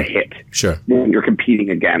 Sure. A hit. Sure. When you're competing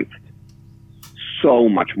against so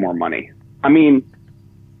much more money. I mean,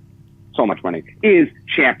 so much money is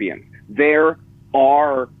champions. There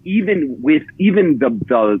are, even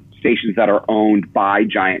the stations that are owned by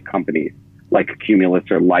giant companies like Cumulus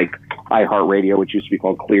or like iHeartRadio, which used to be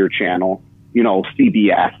called Clear Channel,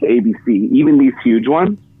 CBS, ABC, even these huge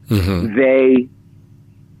ones, they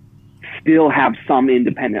still have some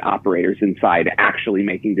independent operators inside actually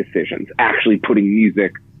making decisions, actually putting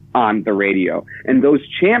music on the radio. And those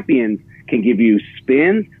champions can give you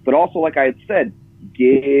spins, but also, like I had said,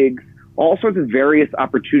 gigs, all sorts of various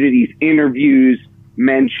opportunities, interviews,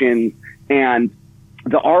 mentions, and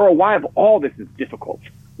the ROI of all this is difficult.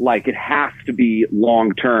 Like, it has to be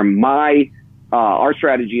long term. Our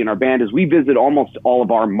strategy in our band is we visit almost all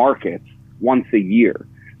of our markets once a year.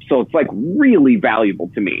 So it's like really valuable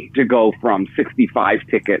to me to go from 65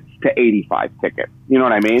 tickets to 85 tickets. You know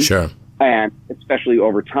what I mean? Sure. And especially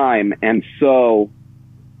over time. And so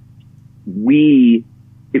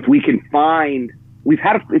if we can find,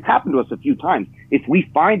 it's happened to us a few times. If we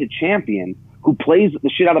find a champion who plays the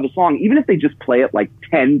shit out of a song, even if they just play it like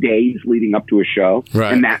 10 days leading up to a show,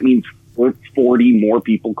 right, and that means 40 more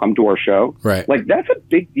people come to our show, right, like that's a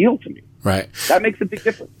big deal to me. Right. That makes a big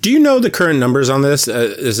difference. Do you know the current numbers on this?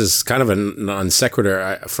 This is kind of a non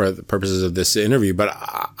sequitur for the purposes of this interview, but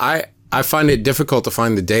I find it difficult to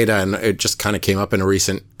find the data, and it just kind of came up in a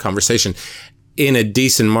recent conversation. In a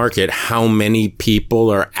decent market, how many people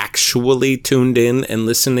are actually tuned in and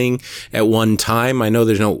listening at one time? I know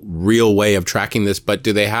there's no real way of tracking this, but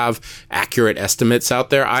do they have accurate estimates out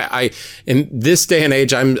there? I in this day and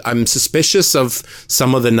age, I'm suspicious of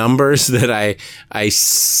some of the numbers that I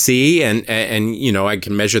see, and you know, I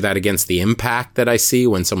can measure that against the impact that I see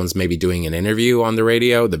when someone's maybe doing an interview on the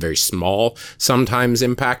radio, the very small sometimes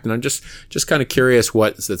impact. And I'm just kind of curious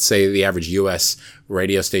what, let's say, the average U.S.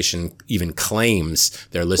 radio station even claims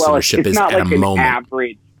their listenership is at a moment.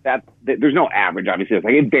 Average. There's no average, obviously. It's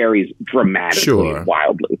like it varies dramatically,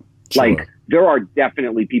 wildly. Sure. Like there are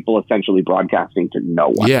definitely people essentially broadcasting to no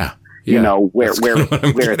one. Yeah. You know, where it's just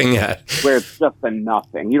a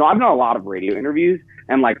nothing. You know, I've done a lot of radio interviews,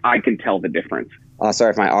 and like I can tell the difference.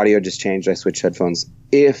 Sorry if my audio just changed. I switched headphones.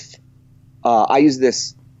 If I use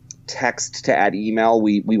this text to add email,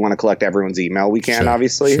 we want to collect everyone's email we can,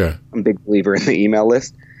 obviously. Sure. I'm a big believer in the email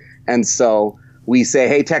list. And so we say,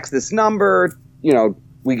 hey, text this number. You know,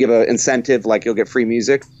 we give an incentive, like you'll get free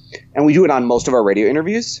music. And we do it on most of our radio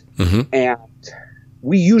interviews. Mm-hmm. And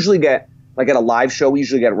we usually get, like at a live show, we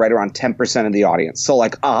usually get right around 10% of the audience. So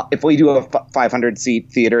like if we do a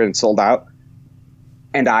 500-seat theater and sold out,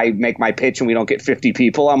 and I make my pitch and we don't get 50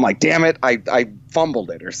 people, I'm like, damn it, I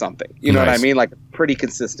fumbled it or something. You know what I mean? Like pretty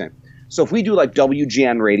consistent. So if we do like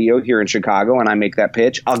WGN radio here in Chicago and I make that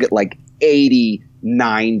pitch, I'll get like 80,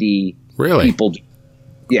 90 people.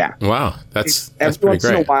 Yeah. Wow. That's every pretty once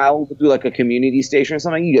great. in a while, we'll do like a community station or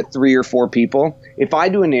something. You get 3 or 4 people. If I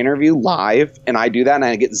do an interview live and I do that and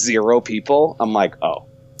I get 0 people, I'm like, oh,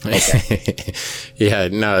 okay. Yeah,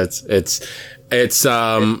 no, it's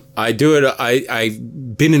I do it.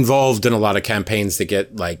 I've been involved in a lot of campaigns to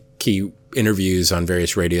get like key interviews on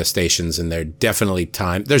various radio stations, and there's definitely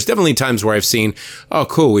times where I've seen, oh,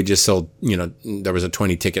 cool, we just sold, you know, there was a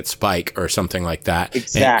 20 ticket spike or something like that.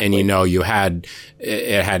 Exactly. And you know,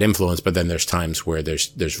 it had influence, but then there's times where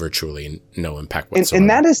there's virtually no impact whatsoever. And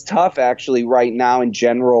that is tough actually right now in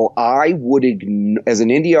general. I would as an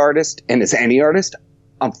indie artist and as any artist,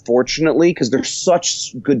 unfortunately, because they're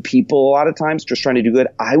such good people a lot of times just trying to do good,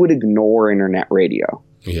 I would ignore internet radio.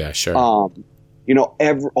 Yeah, sure. You know,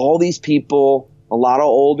 all these people, a lot of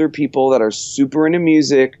older people that are super into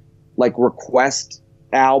music, like request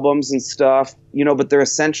albums and stuff, you know, but they're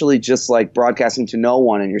essentially just like broadcasting to no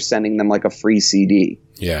one and you're sending them like a free CD.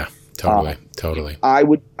 Yeah. Totally. I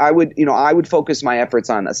would focus my efforts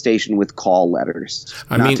on a station with call letters.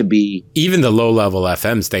 Even the low level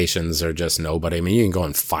FM stations are just nobody. I mean, you can go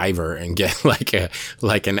on Fiverr and get like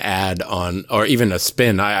an ad on, or even a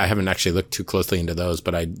spin. I haven't actually looked too closely into those,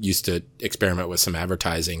 but I used to experiment with some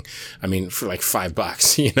advertising. I mean, for like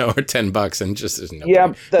 $5, you know, or $10, and just there's nobody.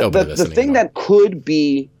 Yeah, the thing that could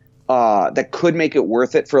be. That could make it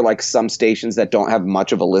worth it for like some stations that don't have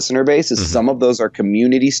much of a listener base is some of those are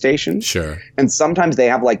community stations. Sure. And sometimes they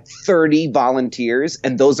have like 30 volunteers,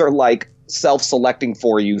 and those are like self-selecting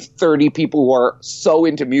for you. 30 people who are so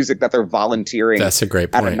into music that they're volunteering. That's a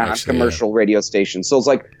great point, at a non-commercial radio station. So it's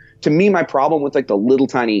like, to me, my problem with like the little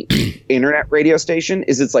tiny internet radio station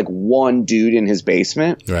is it's like one dude in his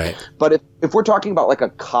basement. Right. But if we're talking about like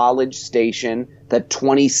a college station that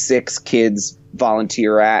 26 kids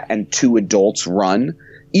volunteer at and 2 adults run,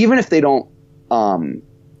 even if they don't have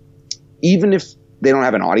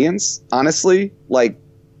an audience, honestly, like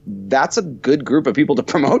that's a good group of people to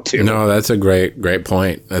promote to. No, that's a great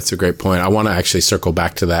point. That's a great point. I want to actually circle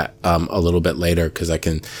back to that a little bit later, because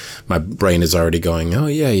my brain is already going, oh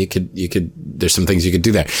yeah, you could, there's some things you could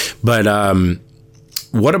do there. But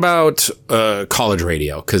What about college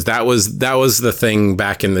radio? Because that was the thing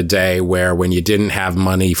back in the day where when you didn't have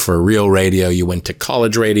money for real radio, you went to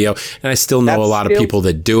college radio. And I still know a lot of people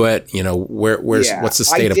that do it. You know, what's the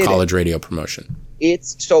state of college radio promotion?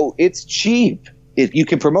 It's cheap. If you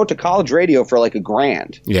can promote to college radio for like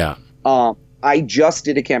 $1,000. Yeah. I just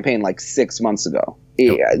did a campaign like 6 months ago.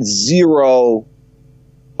 Zero,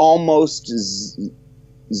 almost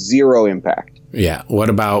zero impact. Yeah. What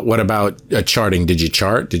about charting? Did you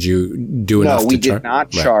chart? Did you do enough to chart? No, we did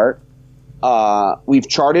not chart. We've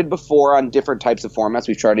charted before on different types of formats.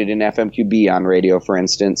 We've charted in FMQB on radio, for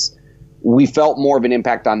instance. We felt more of an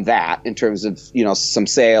impact on that in terms of, some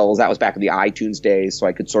sales. That was back in the iTunes days, so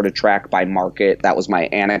I could sort of track by market. That was my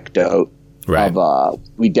anecdote. Right.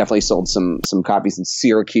 We definitely sold some copies in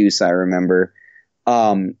Syracuse, I remember.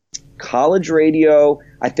 College radio,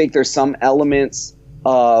 I think there's some elements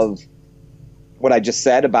of what I just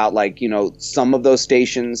said about some of those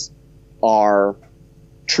stations are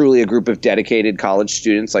truly a group of dedicated college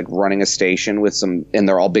students running a station with and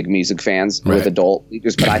they're all big music fans with adult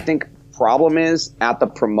leaders. But I think problem is at the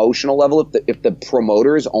promotional level, if the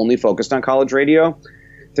promoter is only focused on college radio,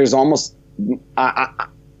 there's almost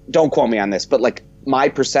don't quote me on this, but my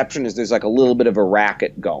perception is there's a little bit of a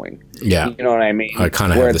racket going. Yeah. You know what I mean? I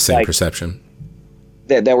kind of have the same perception.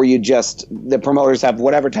 That where the promoters have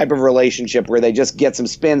whatever type of relationship where they just get some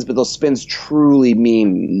spins, but those spins truly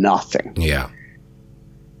mean nothing. Yeah.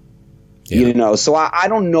 So I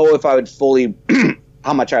don't know if I would fully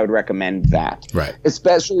how much I would recommend that. Right.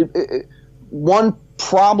 Especially one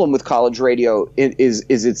problem with college radio is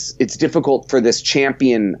it's difficult for this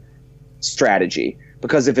champion strategy,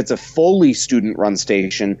 because if it's a fully student run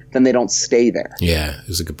station, then they don't stay there. Yeah,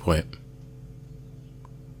 it's a good point.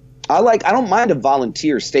 I don't mind a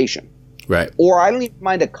volunteer station. Right. Or I don't even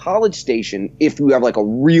mind a college station if you have a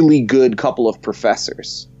really good couple of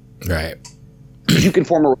professors. Right. You can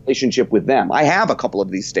form a relationship with them. I have a couple of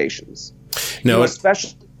these stations. No,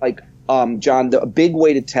 especially John, a big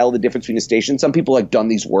way to tell the difference between a station. Some people have done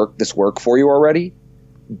this work for you already,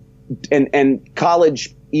 and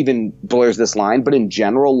college even blurs this line. But in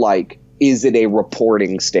general, is it a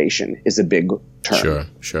reporting station? Is a big term.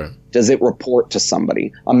 Sure. Does it report to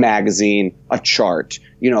somebody? A magazine, a chart?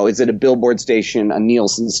 Is it a Billboard station, a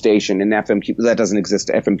Nielsen station, an FMQB? That doesn't exist.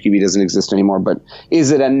 FMQB doesn't exist anymore. But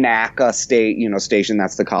is it a NACA station?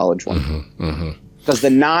 That's the college one. Mm-hmm, mm-hmm. Because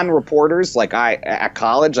the non-reporters, at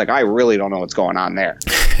college, I really don't know what's going on there.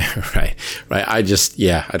 Right. I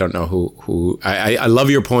don't know who. I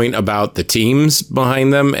love your point about the teams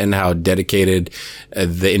behind them and how dedicated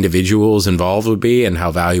the individuals involved would be and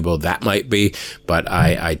how valuable that might be. But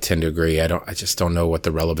I tend to agree. I just don't know what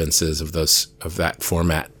the relevance is of that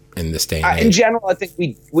format in this day and age. In general, I think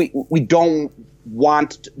we don't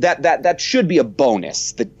want that. That should be a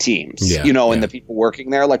bonus. The teams, and the people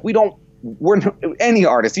working there, any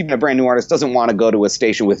artist, even a brand new artist, doesn't want to go to a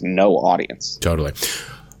station with no audience. Totally.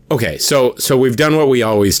 Okay, so we've done what we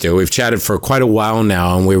always do. We've chatted for quite a while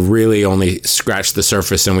now, and we've really only scratched the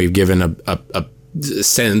surface, and we've given a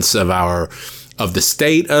sense of the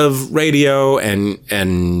state of radio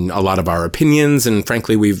and a lot of our opinions, and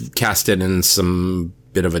frankly, we've cast it in some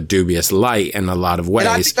bit of a dubious light in a lot of ways.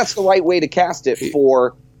 And I think that's the right way to cast it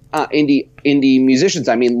for indie musicians.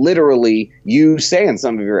 I mean, literally, you say in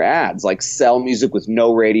some of your ads, sell music with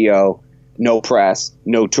no radio, no press,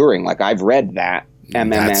 no touring. I've read that.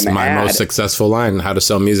 That's my most successful line: how to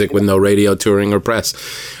sell music with no radio, touring, or press,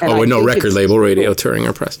 or with no record label, radio, touring,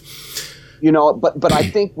 or press. But I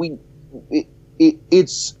think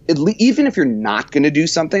it's even if you're not going to do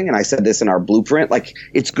something, and I said this in our blueprint,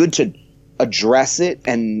 it's good to address it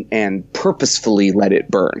and purposefully let it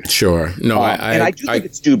burn. Sure. No, I do think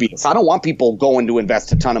it's dubious. I don't want people going to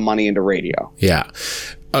invest a ton of money into radio. Yeah,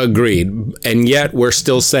 agreed. And yet we're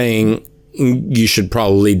still saying you should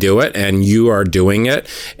probably do it, and you are doing it.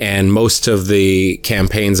 And most of the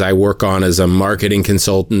campaigns I work on as a marketing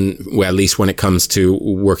consultant, at least when it comes to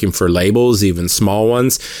working for labels, even small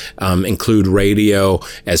ones, include radio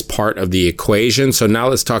as part of the equation. So now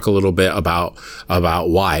let's talk a little bit about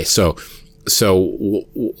why. So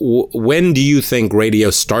when do you think radio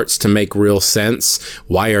starts to make real sense?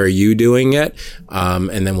 Why are you doing it?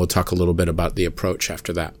 And then we'll talk a little bit about the approach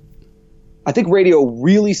after that. I think radio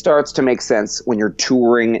really starts to make sense when you're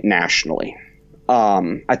touring nationally.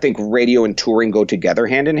 I think radio and touring go together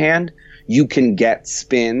hand in hand. You can get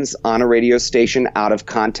spins on a radio station out of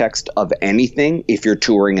context of anything if you're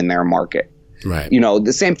touring in their market. Right. You know,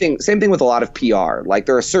 the same thing with a lot of PR. Like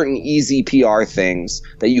there are certain easy PR things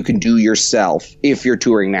that you can do yourself if you're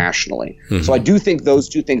touring nationally. Mm-hmm. So I do think those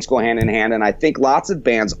two things go hand in hand. And I think lots of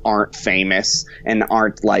bands aren't famous and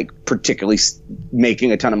aren't like particularly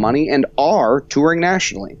making a ton of money and are touring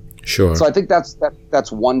nationally. Sure. So I think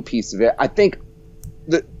that's one piece of it. I think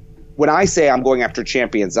when I say I'm going after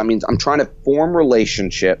champions, that means I'm trying to form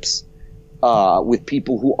relationships with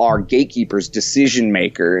people who are gatekeepers, decision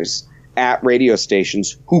makers at radio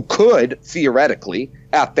stations who could theoretically,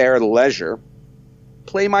 at their leisure,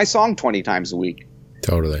 play my song 20 times a week.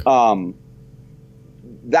 Totally.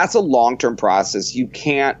 That's a long-term process. You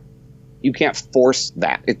can't force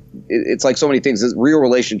that. It's like so many things. Real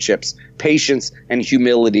relationships, patience, and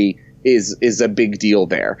humility is a big deal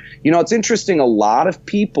there. You know, it's interesting. A lot of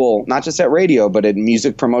people, not just at radio, but in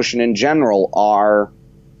music promotion in general, are,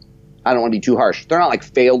 I don't want to be too harsh, they're not like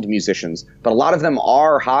failed musicians, but a lot of them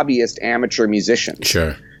are hobbyist amateur musicians.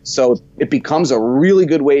 Sure. So it becomes a really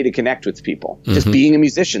good way to connect with people. Just being a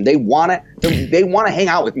musician. They want to hang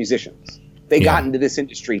out with musicians. They got into this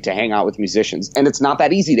industry to hang out with musicians. And it's not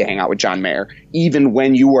that easy to hang out with John Mayer. Even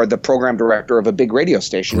when you are the program director of a big radio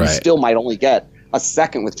station, you still might only get a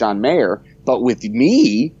second with John Mayer. But with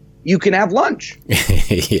me, you can have lunch.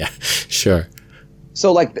 Yeah, sure.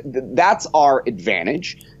 So like that's our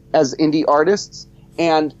advantage as indie artists.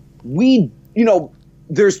 And we, you know,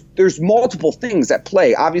 there's multiple things at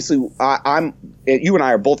play. Obviously, you and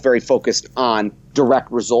I are both very focused on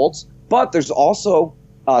direct results, but there's also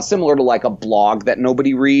similar to like a blog that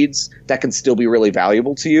nobody reads that can still be really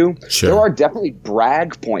valuable to you. Sure. There are definitely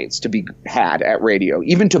brag points to be had at radio,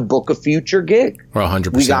 even to book a future gig. Well,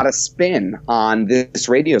 100%. We got a spin on this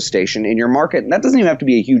radio station in your market. And that doesn't even have to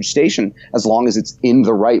be a huge station as long as it's in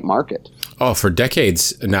the right market. Oh, for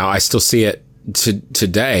decades now, I still see it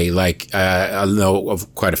today. Like I know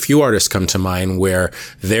of quite a few artists come to mind where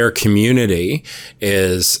their community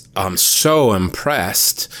is so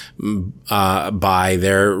impressed by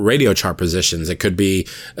their radio chart positions. It could be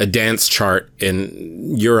a dance chart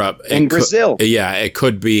in Europe, in Brazil. It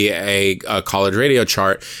could be a college radio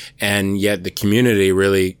chart, and yet the community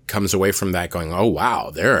really comes away from that going, "Oh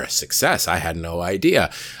wow, they're a success! I had no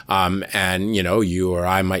idea." And you know, you or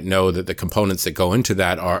I might know that the components that go into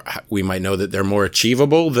that we might know that they're more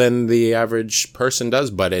achievable than the average person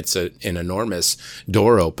does, but it's an enormous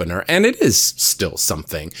door opener, and it is still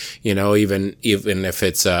something. You know, even if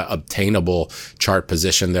it's a obtainable chart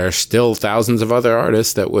position, there are still thousands of other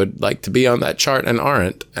artists that would like to be on that chart and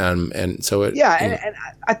aren't. And so it, and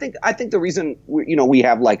I think the reason we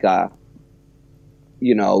have like a,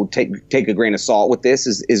 take a grain of salt with this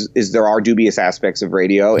is there are dubious aspects of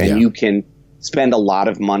radio, and you can spend a lot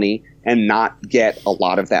of money and not get a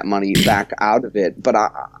lot of that money back out of it. But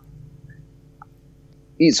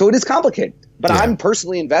so it is complicated, but I'm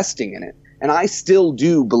personally investing in it. And I still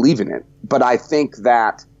do believe in it, but I think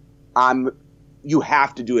that you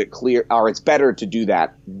have to do it clear, or it's better to do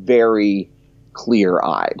that very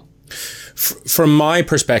clear-eyed. From my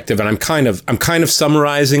perspective, and I'm kind of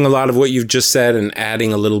summarizing a lot of what you've just said and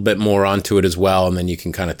adding a little bit more onto it as well, and then you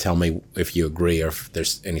can kind of tell me if you agree or if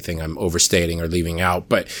there's anything I'm overstating or leaving out.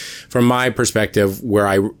 But from my perspective, where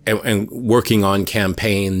I am working on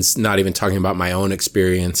campaigns, not even talking about my own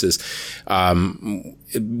experiences,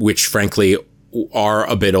 which frankly are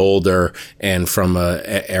a bit older and from an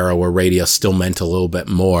era where radio still meant a little bit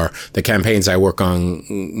more. The campaigns I work on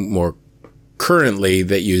more currently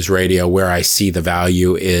that use radio, where I see the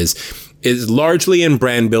value is largely in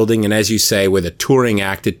brand building. And as you say, with a touring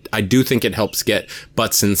act, I do think it helps get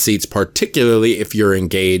butts in seats, particularly if you're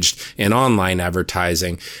engaged in online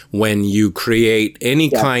advertising. When you create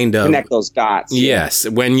any kind of connect those dots. Yes.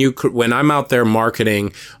 When I'm out there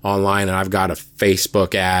marketing online and I've got a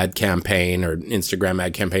Facebook ad campaign or Instagram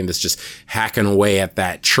ad campaign that's just hacking away at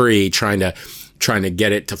that tree, trying to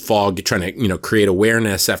get it to fall, trying to, create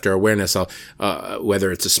awareness after awareness,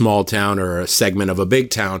 whether it's a small town or a segment of a big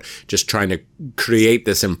town, just trying to create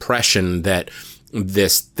this impression that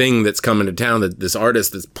this thing that's coming to town, that this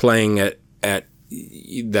artist that's playing at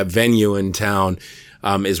the venue in town,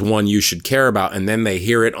 is one you should care about. And then they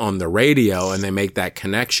hear it on the radio and they make that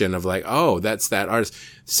connection of like, oh, that's that artist.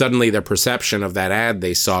 Suddenly their perception of that ad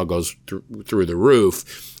they saw goes through the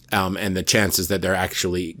roof. And the chances that they're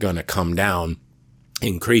actually going to come down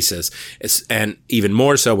increases. And even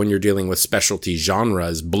more so when you're dealing with specialty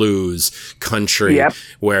genres, blues, country,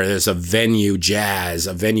 where there's a venue, jazz,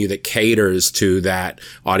 a venue that caters to that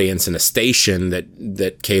audience and a station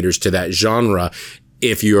that caters to that genre.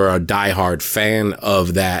 if you're a diehard fan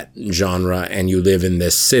of that genre and you live in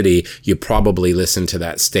this city, you probably listen to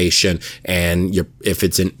that station, and if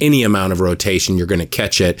it's in any amount of rotation, you're going to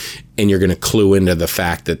catch it, and you're going to clue into the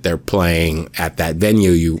fact that they're playing at that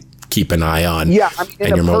venue you keep an eye on,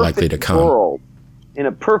 and you're more likely to come. In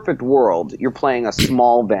a perfect world, you're playing a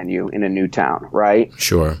small venue in a new town, right?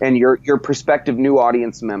 Sure. And your prospective new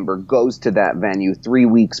audience member goes to that venue 3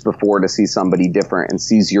 weeks before to see somebody different and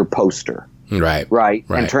sees your poster. Right.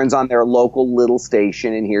 And turns on their local little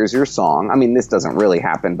station and hears your song. I mean, this doesn't really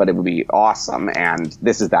happen, but it would be awesome. And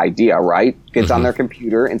this is the idea, right? Gets on their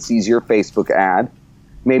computer and sees your Facebook ad.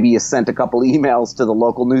 Maybe you sent a couple emails to the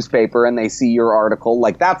local newspaper and they see your article.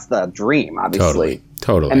 Like, that's the dream, obviously.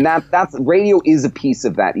 Totally. And that's radio is a piece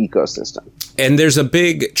of that ecosystem. And there's a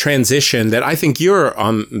big transition that I think you're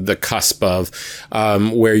on the cusp of,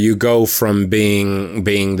 where you go from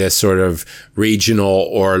being this sort of regional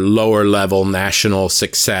or lower level national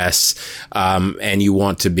success, and you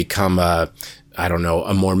want to become a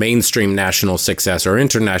more mainstream national success or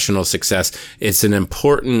international success. There's an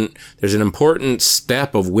important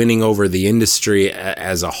step of winning over the industry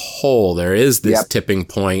as a whole. There is this tipping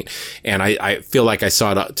point, and I feel like I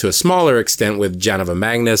saw it to a smaller extent with Janova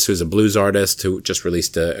Magnus, who's a blues artist who just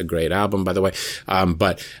released a great album, by the way.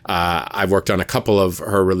 But I've worked on a couple of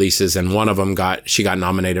her releases, and one of them she got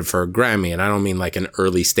nominated for a Grammy, and I don't mean like an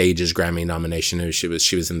early stages Grammy nomination. She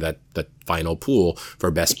was in the final pool for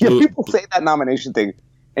best blues. Yeah, people say that nomination thing,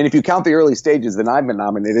 and if you count the early stages, then I've been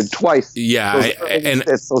nominated twice. Yeah,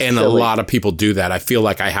 and a lot of people do that. I feel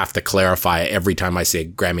like I have to clarify every time I say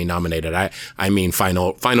Grammy nominated. I mean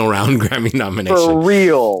final round Grammy nomination. For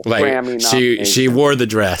real, like, Grammy nomination. She wore the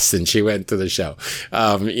dress and she went to the show.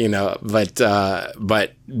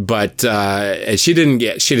 She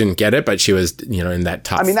didn't get it, but she was in that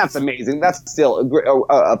top. I mean, that's amazing. That's still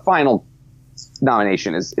a final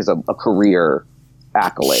nomination is a career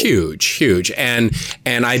accolade. Huge. And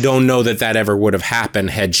I don't know that ever would have happened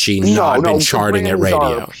had she not been charting at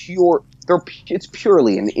radio. It's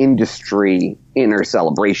purely an industry inner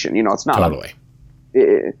celebration. It's not totally.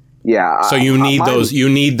 Yeah. So you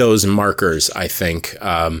need those markers, I think.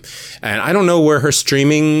 And I don't know where her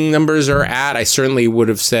streaming numbers are at. I certainly would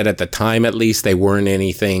have said at the time, at least, they weren't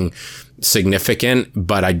anything significant,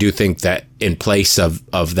 but I do think that in place of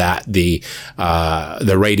that, the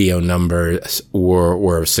radio numbers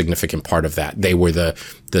were a significant part of that. They were the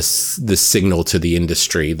signal to the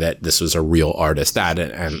industry that this was a real artist, that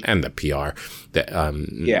and the PR that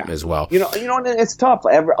as well. It's tough.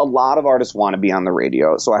 A lot of artists want to be on the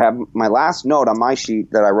radio. So I have my last note on my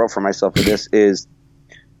sheet that I wrote for myself for this is,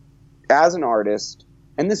 as an artist,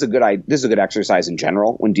 and this is a good exercise in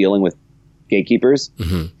general when dealing with gatekeepers,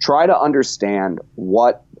 try to understand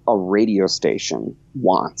what a radio station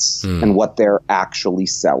wants and what they're actually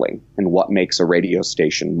selling and what makes a radio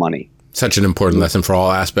station money. Such an important lesson for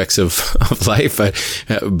all aspects of life,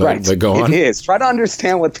 but go on. It is. Try to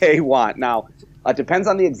understand what they want. Now, it depends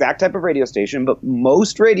on the exact type of radio station, but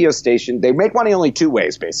most radio stations, they make money only two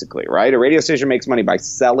ways, basically, right? A radio station makes money by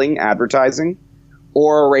selling advertising,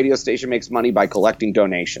 or a radio station makes money by collecting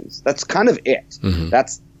donations. That's kind of it.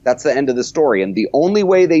 That's the end of the story. And the only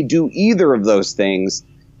way they do either of those things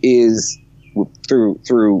is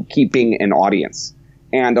through keeping an audience.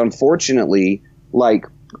 And unfortunately, like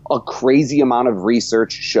a crazy amount of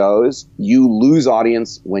research shows, you lose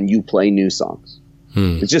audience when you play new songs.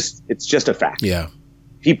 It's just a fact. Yeah.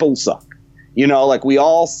 People suck. Like we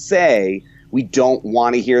all say we don't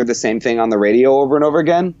want to hear the same thing on the radio over and over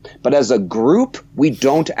again, but as a group, we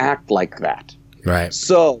don't act like that. Right.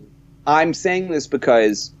 So I'm saying this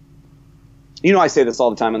because, I say this all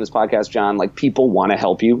the time on this podcast, John, like people want to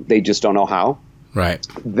help you. They just don't know how. Right.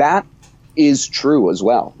 That is true as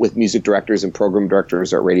well with music directors and program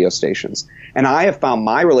directors at radio stations. And I have found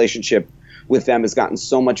my relationship with them has gotten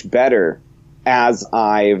so much better as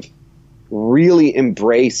I've really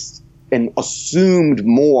embraced and assumed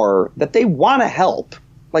more that they want to help.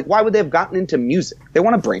 Like, why would they have gotten into music? They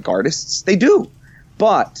want to break artists. They do.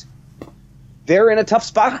 But they're in a tough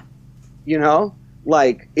spot,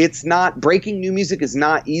 Like, it's not – breaking new music is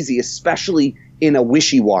not easy, especially in a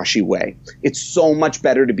wishy-washy way. It's so much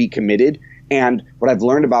better to be committed. And what I've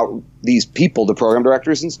learned about these people, the program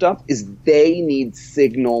directors and stuff, is they need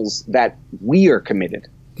signals that we are committed.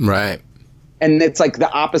 Right. And it's like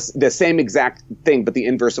the opposite, the same exact thing, but the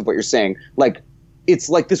inverse of what you're saying. Like, it's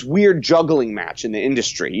like this weird juggling match in the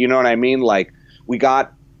industry. You know what I mean? Like,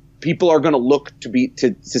 people are going to look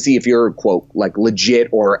to see if you're, quote, like legit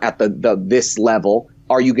or at the this level.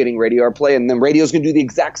 Are you getting radio airplay? And then radio's going to do the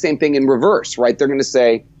exact same thing in reverse, right? They're going to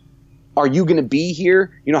say, are you going to be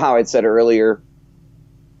here? You know how I said earlier,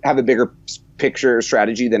 have a bigger picture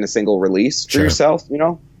strategy than a single release for Sure. yourself, you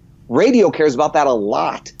know? Radio cares about that a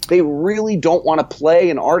lot. They really don't want to play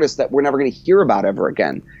an artist that we're never going to hear about ever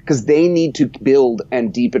again because they need to build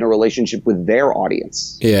and deepen a relationship with their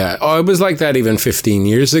audience. Yeah. Oh, it was like that even 15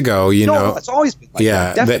 years ago, you know. It's always been like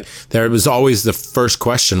Yeah, that. Definitely. there was always the first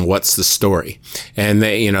question, what's the story? And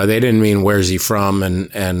they, you know, they didn't mean where's he from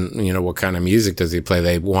and, you know, what kind of music does he play?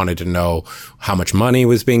 They wanted to know how much money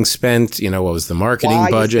was being spent, you know, what was the marketing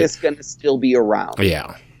Why budget? is this going to still be around?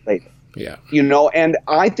 Yeah. Later? Yeah. You know, and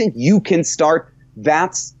I think you can start.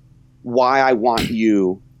 That's why I want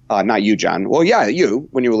you, not you, John. Well, yeah, you,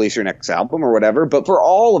 when you release your next album or whatever. But for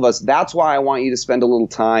all of us, that's why I want you to spend a little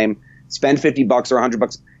time, spend $50 or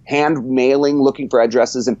 $100, hand mailing, looking for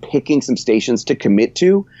addresses and picking some stations to commit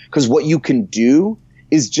to. Because what you can do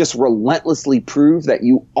is just relentlessly prove that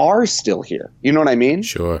you are still here. You know what I mean?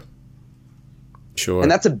 Sure. Sure.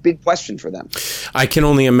 And that's a big question for them. I can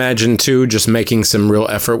only imagine, too, just making some real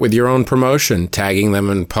effort with your own promotion, tagging them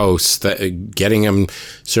in posts, getting them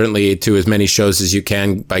certainly to as many shows as you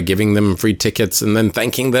can by giving them free tickets and then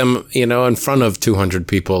thanking them, you know, in front of 200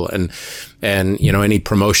 people. And you know, any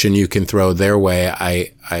promotion you can throw their way,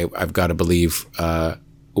 I've got to believe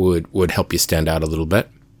would help you stand out a little bit.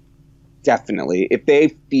 Definitely. If they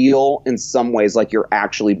feel in some ways like you're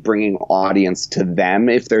actually bringing audience to them,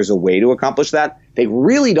 if there's a way to accomplish that, they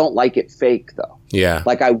really don't like it fake, though. Yeah.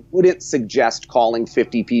 Like, I wouldn't suggest calling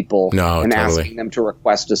 50 people No, and totally. asking them to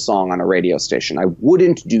request a song on a radio station. I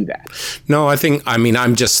wouldn't do that. No,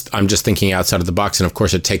 I'm just thinking outside of the box. And of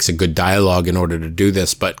course, it takes a good dialogue in order to do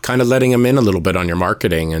this, but kind of letting them in a little bit on your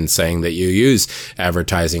marketing and saying that you use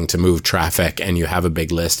advertising to move traffic and you have a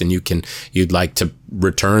big list and you'd like to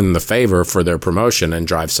return the favor for their promotion and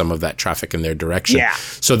drive some of that traffic in their direction. Yeah,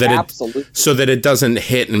 so that absolutely. so that it doesn't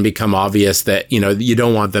hit and become obvious that, you know, you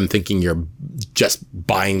don't want them thinking you're just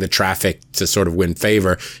buying the traffic to sort of win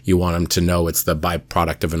favor. You want them to know it's the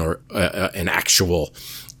byproduct of an actual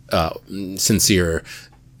sincere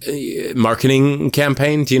marketing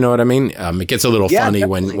campaign. Do you know what I mean? It gets a little funny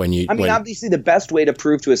definitely. when you. I mean, obviously, the best way to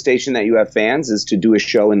prove to a station that you have fans is to do a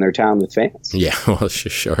show in their town with fans. Yeah, well,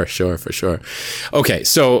 sure, for sure. Okay,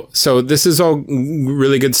 so this is all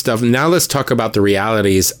really good stuff. Now let's talk about the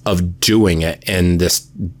realities of doing it in this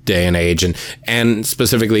day and age, and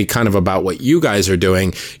specifically kind of about what you guys are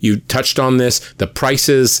doing. You touched on this, the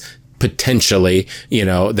prices potentially, you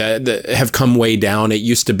know, that have come way down. It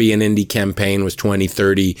used to be an indie campaign was $20,000,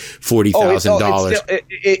 $30,000, $40,000.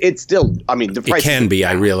 It's still, I mean, the price it can be,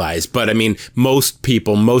 I realize, but I mean, most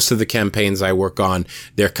of the campaigns I work on,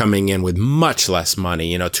 they're coming in with much less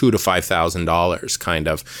money, you know, $2,000 to $5,000 kind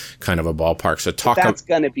of a ballpark. So that's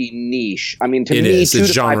going to be niche. I mean, to it me, is. $2,000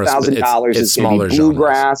 It's to $5,000 it's is smaller going to be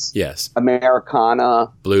bluegrass, genres. Yes,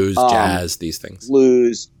 Americana, blues, jazz, these things.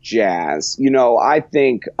 Blues, jazz. You know, I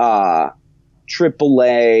think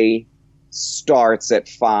AAA starts at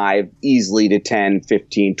 $5,000 easily to $10,000,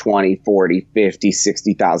 $15,000, $20,000, $40,000,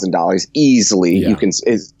 $50,000, $60,000 easily. Yeah.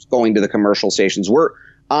 Is going to the commercial stations.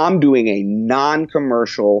 I'm doing a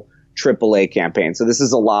non-commercial AAA campaign. So this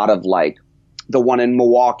is a lot of like the one in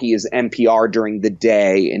Milwaukee is NPR during the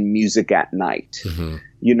day and music at night. Mm-hmm.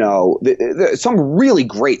 You know, some really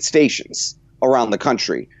great stations around the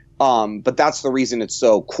country. But that's the reason it's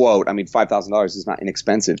so, quote, I mean, $5,000 is not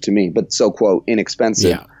inexpensive to me, but so, quote,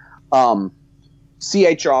 inexpensive. Yeah.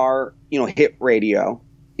 CHR, you know, hit radio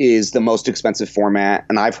is the most expensive format.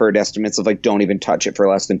 And I've heard estimates of like, don't even touch it for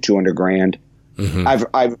less than $200,000.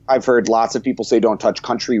 Mm-hmm. I've heard lots of people say don't touch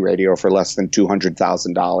country radio for less than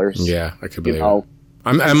 $200,000. Yeah, I could believe know, it.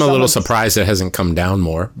 I'm a little surprised it hasn't come down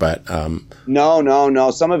more, but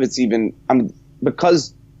no. Some of it's even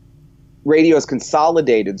because radio is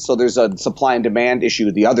consolidated, so there's a supply and demand issue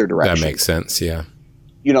the other direction. That makes sense. Yeah.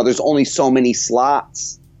 You know, there's only so many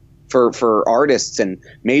slots for artists, and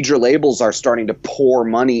major labels are starting to pour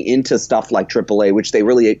money into stuff like AAA, which they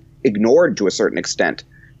really ignored to a certain extent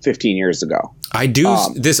 15 years ago. I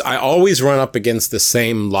always run up against the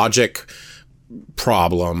same logic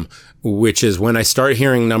problem, which is when I start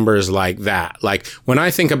hearing numbers like that. Like when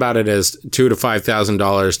I think about it as $2,000 to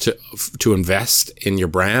 $5,000 to invest in your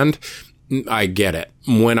brand, I get it.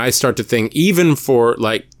 When I start to think, even for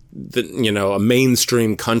like a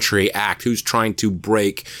mainstream country act who's trying to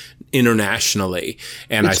break internationally,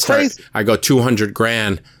 and I go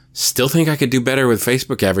 $200,000. Still think I could do better with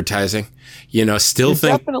Facebook advertising. You know, still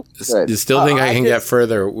think I can get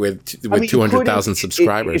further with 200,000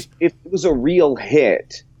 subscribers. If it was a real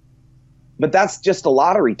hit, but that's just a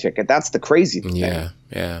lottery ticket. That's the crazy thing. Yeah.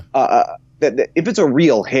 That if it's a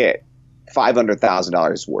real hit,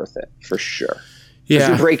 $500,000 is worth it for sure. Yeah.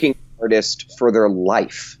 You're breaking artist for their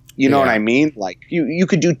life. You know what I mean? Like you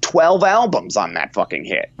could do 12 albums on that fucking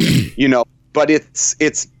hit, you know, but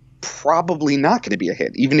it's probably not going to be a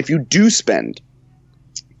hit, even if you do spend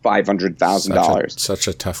 $500,000. Such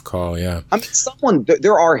a tough call. Yeah. I mean,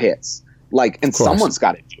 there are hits, like, and someone's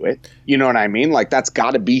got to do it. You know what I mean? Like, that's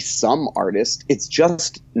got to be some artist. It's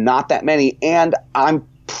just not that many. And I'm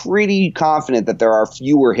pretty confident that there are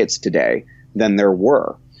fewer hits today than there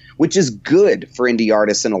were, which is good for indie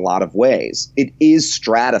artists in a lot of ways. It is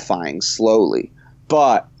stratifying slowly,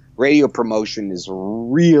 but radio promotion is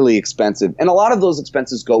really expensive. And a lot of those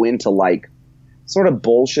expenses go into like sort of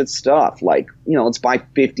bullshit stuff. Like, you know, let's buy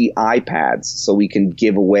 50 iPads so we can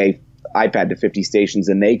give away iPad to 50 stations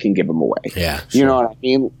and they can give them away. Yeah. Sure. You know what I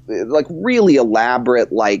mean? Like really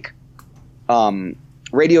elaborate, like,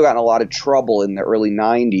 radio got in a lot of trouble in the early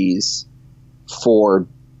 90s for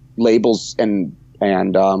labels and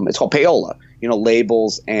it's called payola. You know,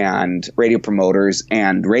 labels and radio promoters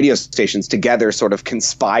and radio stations together sort of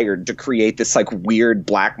conspired to create this like weird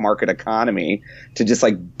black market economy to just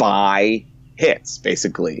like buy hits,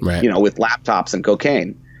 basically, you know, with laptops and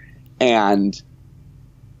cocaine. And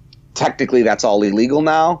technically that's all illegal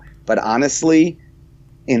now. But honestly,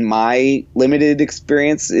 in my limited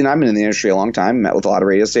experience, and I've been in the industry a long time, met with a lot of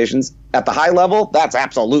radio stations, at the high level, that's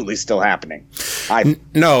absolutely still happening.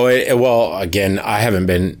 Well, again, I haven't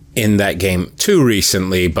been in that game too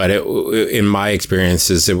recently, but in my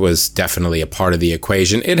experiences, it was definitely a part of the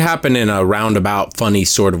equation. It happened in a roundabout, funny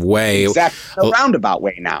sort of way. Exactly, a roundabout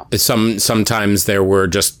way now. Sometimes there were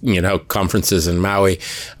just, you know, conferences in Maui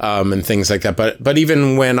and things like that. But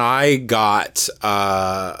even when I got,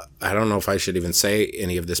 I don't know if I should even say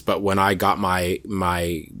any of this, but when I got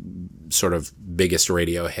my sort of biggest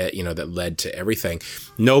radio hit, you know, that led to everything,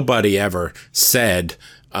 nobody ever said,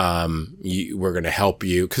 we're going to help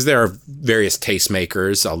you, because there are various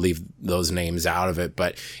tastemakers. I'll leave those names out of it,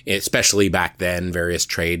 but especially back then, various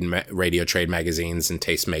radio trade magazines and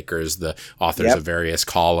tastemakers, the authors of various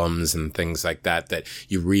columns and things like that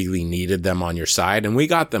you really needed them on your side, and we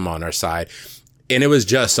got them on our side, and it was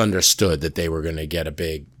just understood that they were going to get a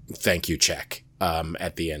big thank you check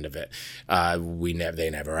at the end of it. They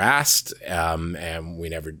never asked, and we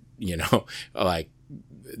never, you know, like,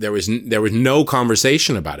 there was no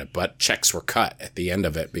conversation about it, but checks were cut at the end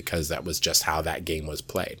of it because that was just how that game was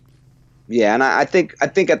played. Yeah, and I think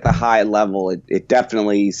at the high level, it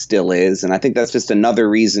definitely still is, and I think that's just another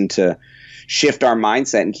reason to shift our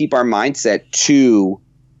mindset and keep our mindset to,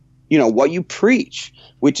 you know, what you preach,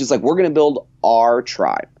 which is like, we're going to build our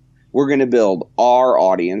tribe. We're going to build our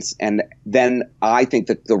audience. And then I think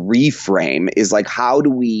that the reframe is like, how do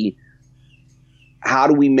we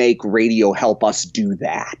make radio help us do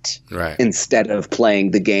that? Right. Instead of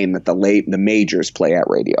playing the game that the majors play at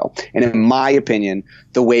radio. And in my opinion,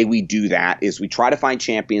 the way we do that is we try to find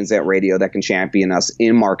champions at radio that can champion us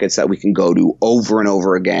in markets that we can go to over and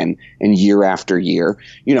over again and year after year.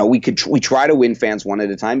 You know, we try to win fans one at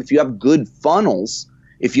a time. If you have good funnels,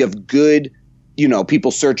 if you have good, you know,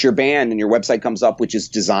 people search your band and your website comes up, which is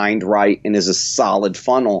designed right and is a solid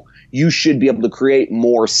funnel, you should be able to create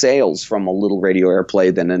more sales from a little radio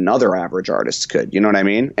airplay than another average artist could. You know what I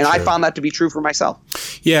mean? And sure. I found that to be true for myself.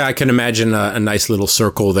 Yeah, I can imagine a nice little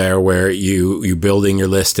circle there where you building your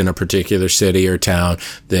list in a particular city or town,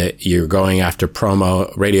 that you're going after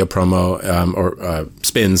radio promo or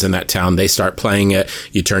spins in that town. They start playing it.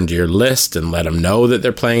 You turn to your list and let them know that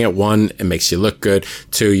they're playing it. One, it makes you look good.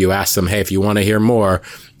 Two, you ask them, hey, if you want to hear more,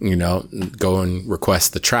 you know, go and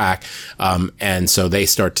request the track. And so they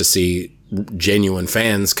start to see genuine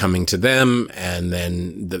fans coming to them. And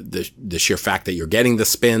then the sheer fact that you're getting the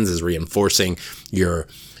spins is reinforcing your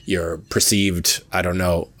perceived, I don't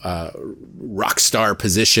know, rock star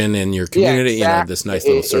position in your community, you know, this nice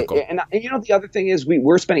little circle. And you know, the other thing is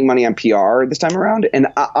we're spending money on PR this time around. And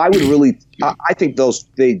I would really, I think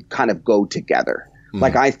they kind of go together.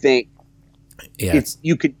 Like, I think,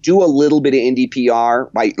 you could do a little bit of indie PR,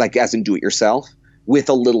 by, like, as in do it yourself, with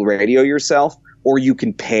a little radio yourself, or you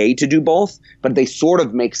can pay to do both, but they sort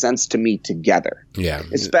of make sense to me together. Yeah.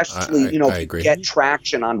 Especially, if you get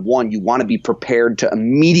traction on one, you want to be prepared to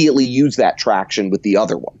immediately use that traction with the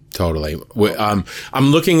other one. Totally. I'm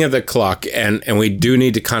looking at the clock, and we do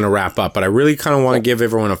need to kind of wrap up, but I really kind of want to give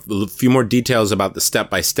everyone a few more details about the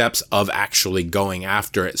step-by-steps of actually going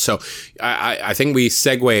after it. So I think we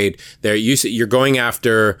segued there. You're going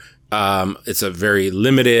after, it's a very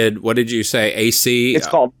limited, what did you say, AC? It's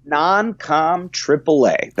called non-com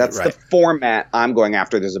AAA. That's right. The format I'm going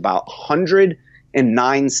after. There's about 109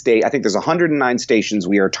 I think there's 109 stations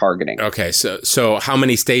we are targeting. Okay, so how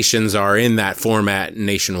many stations are in that format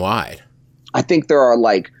nationwide? I think there are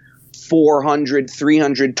like 400,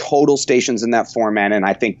 300 total stations in that format, and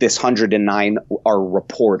I think this 109 are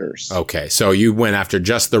reporters. Okay, so you went after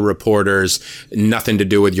just the reporters, nothing to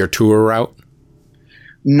do with your tour route?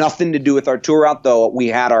 Nothing to do with our tour route, though. We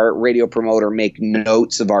had our radio promoter make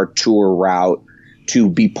notes of our tour route to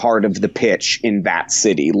be part of the pitch in that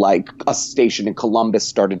city. Like a station in Columbus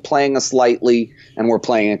started playing us lightly, and we're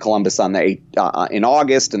playing in Columbus on in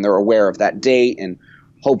August, and they're aware of that date, and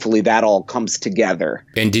hopefully that all comes together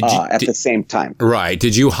and at the same time. Right.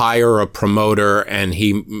 Did you hire a promoter and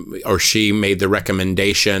he or she made the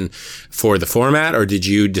recommendation for the format, or did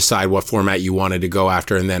you decide what format you wanted to go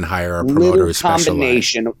after and then hire a promoter who specialized?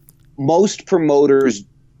 Combination. Most promoters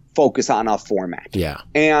focus on a format. Yeah.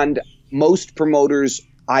 And most promoters,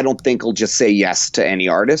 I don't think, will just say yes to any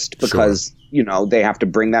artist because, they have to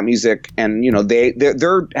bring that music, and,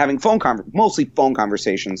 they're having mostly phone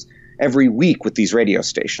conversations every week with these radio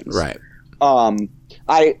stations. Right.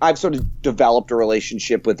 I've sort of developed a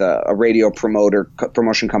relationship with a radio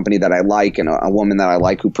promotion company that I like, and a woman that I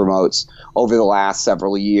like who promotes over the last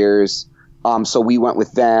several years. So we went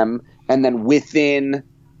with them, and then within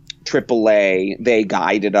AAA, they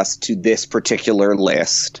guided us to this particular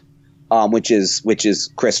list, which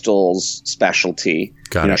is Crystal's specialty.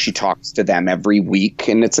 Got it. She talks to them every week,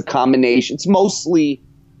 and it's a combination. It's mostly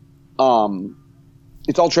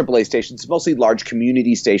it's all AAA stations. It's mostly large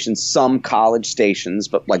community stations, some college stations,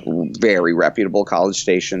 but like very reputable college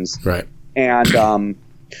stations. Right. And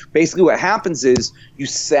basically what happens is you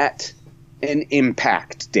set an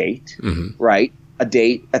impact date, right? A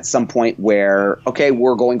date at some point where, okay,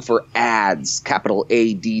 we're going for ads, capital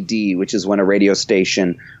ADD, which is when a radio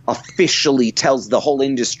station officially tells the whole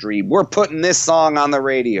industry, we're putting this song on the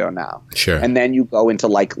radio now. Sure. And then you go into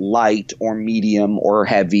like light or medium or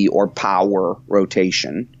heavy or power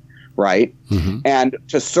rotation, right? And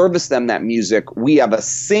to service them that music, we have a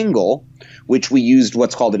single, which we used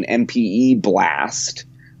what's called an MPE blast,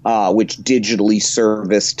 which digitally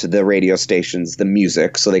serviced the radio stations the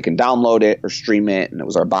music so they can download it or stream it, and it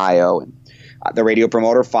was our bio. And the radio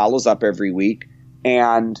promoter follows up every week,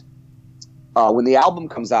 and when the album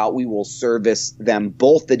comes out, we will service them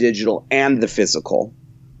both the digital and the physical.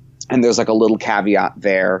 And there's like a little caveat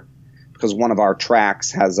there because one of our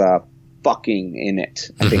tracks has a fucking in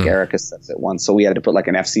it. I think Erica says it once, so we had to put like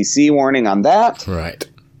an FCC warning on that. Right.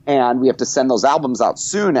 And we have to send those albums out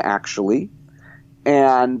soon, actually.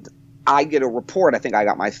 And I get a report. I think I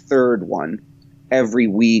got my third one every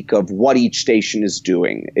week of what each station is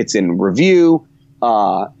doing. It's in review.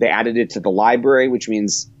 They added it to the library, which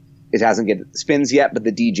means it hasn't get spins yet, but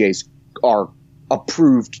the DJs are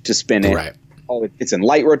approved to spin it. Right. Oh, it's in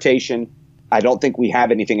light rotation. I don't think we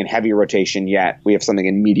have anything in heavy rotation yet. We have something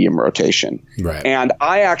in medium rotation. Right. And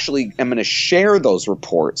I actually am going to share those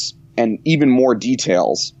reports and even more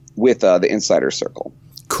details with the Insider Circle.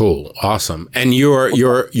 Cool. Awesome. And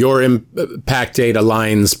your impact date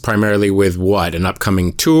aligns primarily with what? An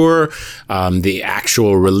upcoming tour? The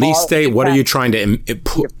actual release date? What are you trying to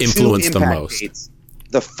influence the most? Dates.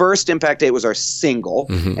 The first impact date was our single,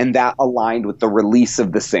 and that aligned with the release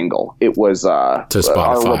of the single. It was to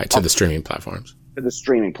Spotify, to the streaming platforms. To the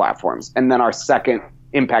streaming platforms. And then our second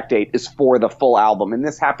impact date is for the full album. And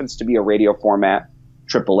this happens to be a radio format,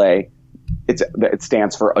 AAA. It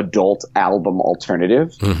stands for Adult Album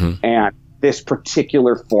Alternative. And this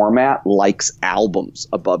particular format likes albums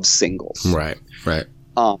above singles. Right.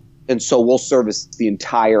 And so we'll service the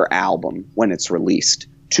entire album when it's released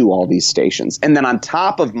to all these stations. And then on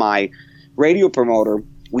top of my radio promoter,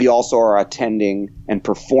 we also are attending and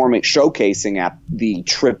performing, showcasing at the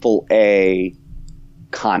AAA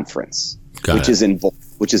conference, which is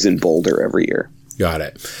in Boulder every year. Got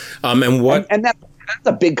it. And what? And that's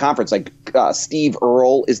a big conference. Like Steve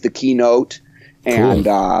Earle is the keynote, and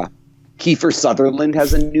Kiefer Sutherland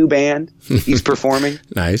has a new band he's performing.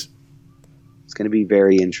 Nice. It's going to be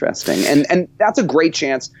very interesting. And that's a great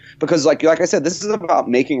chance because like I said, this is about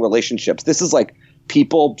making relationships. This is like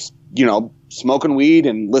people, smoking weed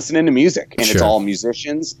and listening to music, and it's all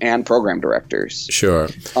musicians and program directors. Sure.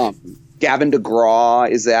 Gavin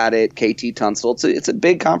DeGraw is at it. KT Tunstall. It's a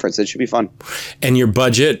big conference. It should be fun. And your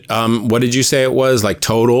budget, what did you say it was, like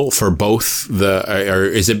total for both or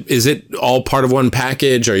is it all part of one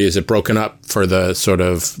package, or is it broken up for the sort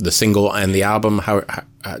of the single and the album? How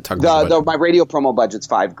talk about my radio promo budget's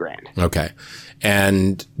 $5,000. Okay.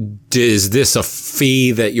 And is this a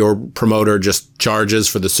fee that your promoter just charges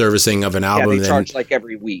for the servicing of an album? Yeah, they charge like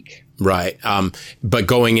every week. Right. But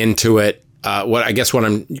going into it,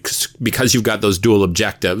 because you've got those dual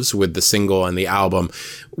objectives with the single and the album,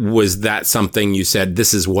 was that something you said,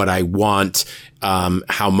 this is what I want,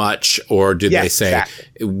 how much, or did they say,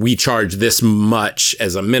 exactly, we charge this much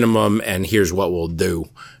as a minimum and here's what we'll do?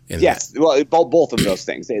 Yes, well, both of those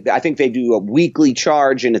things. I think they do a weekly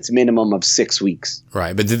charge and it's minimum of 6 weeks.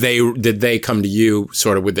 Right, but did they come to you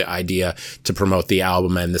sort of with the idea to promote the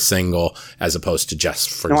album and the single as opposed to just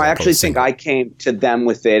for example? No, I actually think I came to them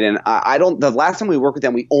with it, and I don't. The last time we worked with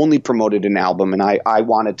them, we only promoted an album, and I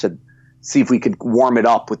wanted to see if we could warm it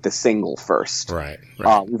up with the single first. Right.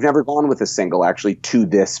 We've never gone with a single actually to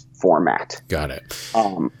this format. Got it.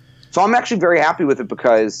 So I'm actually very happy with it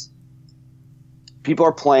because people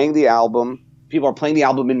are playing the album. People are playing the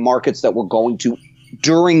album in markets that we're going to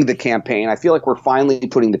during the campaign. I feel like we're finally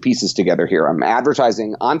putting the pieces together here. I'm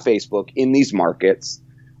advertising on Facebook in these markets.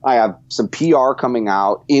 I have some PR coming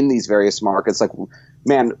out in these various markets. Like,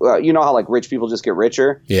 man, you know how like rich people just get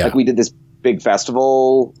richer? Yeah. Like we did this big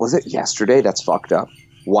festival. Was it yesterday? That's fucked up.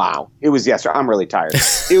 Wow. It was yesterday. I'm really tired.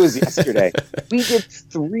 It was yesterday. We did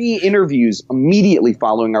 3 interviews immediately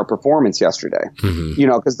following our performance yesterday, you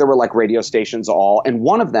know, because there were like radio stations and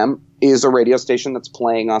one of them is a radio station that's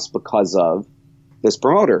playing us because of this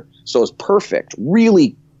promoter. So it's perfect.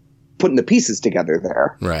 Really putting the pieces together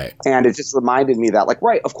there. Right. And it just reminded me that, like,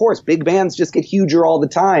 right, of course, big bands just get huger all the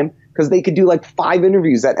time because they could do like 5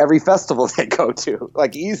 interviews at every festival they go to,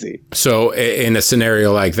 like easy. So in a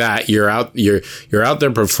scenario like that, you're out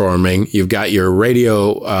there performing. You've got your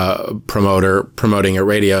radio promoter promoting a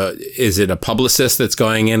radio. Is it a publicist that's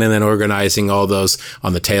going in and then organizing all those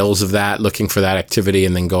on the tails of that, looking for that activity,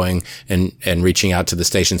 and then going and reaching out to the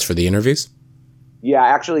stations for the interviews? Yeah,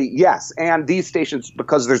 actually, yes. And these stations,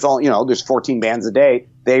 because there's 14 bands a day,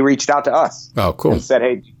 they reached out to us. Oh, cool. And said,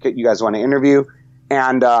 hey, you guys want to interview?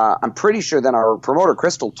 And I'm pretty sure then our promoter,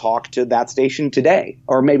 Crystal, talked to that station today,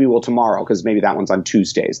 or maybe tomorrow, because maybe that one's on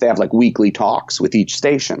Tuesdays. They have like weekly talks with each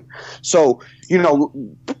station. So, you know,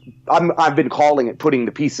 I've been calling it putting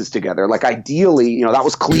the pieces together. Like ideally, you know, that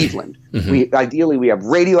was Cleveland. Ideally, we have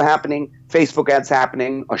radio happening, Facebook ads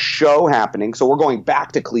happening, a show happening. So we're going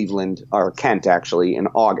back to Cleveland, or Kent actually, in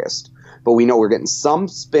August. But we know we're getting some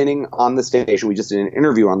spinning on the station. We just did an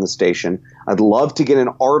interview on the station. I'd love to get an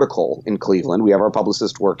article in Cleveland. We have our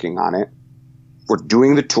publicist working on it. We're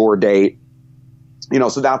doing the tour date. You know,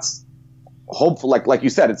 so that's hopeful. Like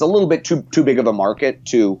you said, it's a little bit too big of a market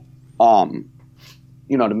to,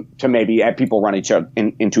 you know, to maybe have people run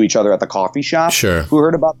into each other at the coffee shop. Sure. Who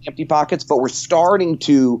heard about the Empty Pockets, but we're starting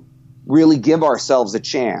to really give ourselves a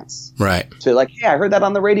chance. Right. To like, hey, I heard that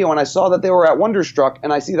on the radio and I saw that they were at Wonderstruck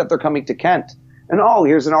and I see that they're coming to Kent. And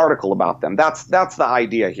here's an article about them. That's the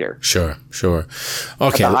idea here. Sure. Okay.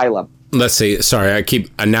 At the high level. Let's see. Sorry,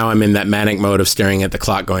 now I'm in that manic mode of staring at the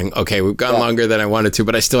clock going, okay, we've gone longer than I wanted to,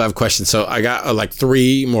 but I still have questions. So I got like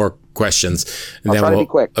 3 more questions and then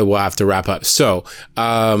we'll have to wrap up. So,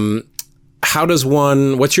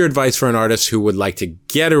 what's your advice for an artist who would like to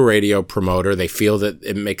get a radio promoter? They feel that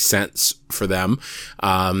it makes sense for them.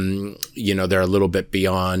 You know, they're a little bit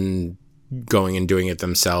beyond going and doing it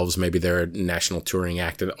themselves. Maybe they're a national touring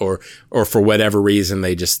act, or for whatever reason,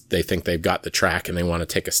 they think they've got the track and they want to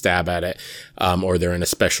take a stab at it. Or they're in a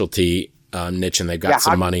specialty niche and they've got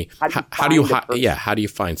some money. How do you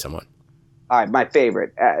find someone? All right. My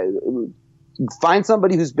favorite, find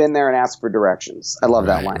somebody who's been there and ask for directions. I love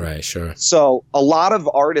that line. Right, sure. So a lot of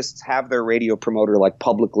artists have their radio promoter like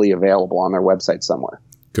publicly available on their website somewhere.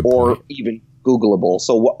 Good or point. even Googleable.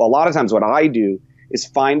 So a lot of times what I do is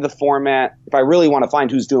find the format. If I really want to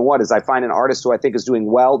find who's doing what, is I find an artist who I think is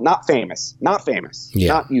doing well, not famous, not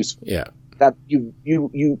useful. Yeah. That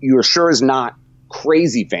you're sure is not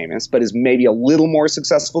crazy famous, but is maybe a little more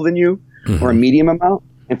successful than you or a medium amount,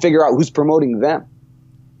 and figure out who's promoting them.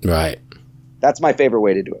 Right. That's my favorite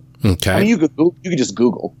way to do it. Okay. I mean, you could just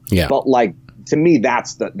Google. Yeah. But like, to me,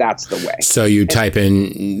 that's the way. So you type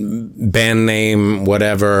in band name,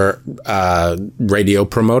 whatever, radio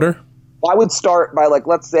promoter? Well, I would start by like,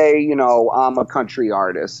 let's say, you know, I'm a country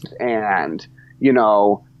artist and, you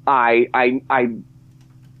know,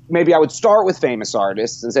 maybe I would start with famous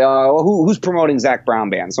artists and say, who's promoting Zac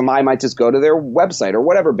Brown band? So I might just go to their website or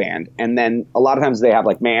whatever band. And then a lot of times they have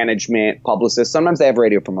like management, publicists. Sometimes they have a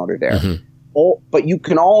radio promoter there. But you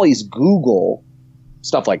can always Google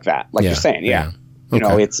stuff like that. Like you're saying. Yeah. You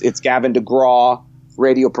know, it's Gavin DeGraw,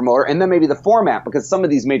 radio promoter, and then maybe the format, because some of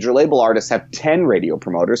these major label artists have 10 radio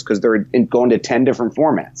promoters because they're going to 10 different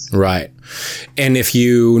formats. Right. And if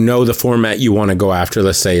you know the format you want to go after,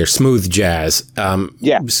 let's say you're smooth jazz, going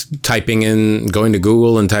to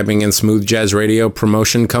Google and typing in smooth jazz radio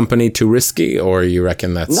promotion company too risky, or you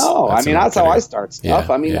reckon that's... No, that's how I start stuff.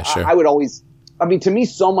 Yeah, sure. I would always, to me,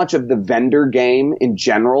 so much of the vendor game in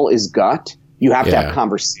general is gut. You have to have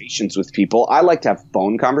conversations with people. I like to have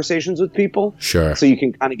phone conversations with people. Sure. So you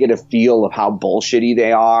can kind of get a feel of how bullshitty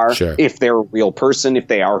they are. Sure. If they're a real person, if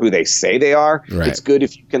they are who they say they are. Right. It's good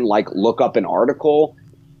if you can look up an article.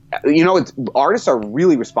 Artists are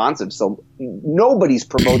really responsive. So nobody's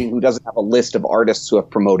promoting who doesn't have a list of artists who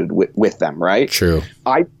have promoted with them, right? True.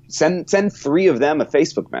 I send 3 of them a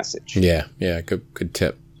Facebook message. Yeah. Good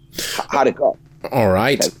tip. How'd it go? All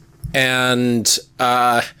right. Okay. And,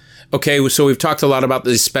 okay, so we've talked a lot about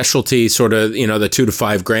the specialty sort of, the $2,000 to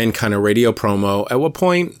 $5,000 kind of radio promo. At what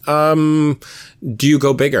point do you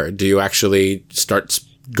go bigger? Do you actually start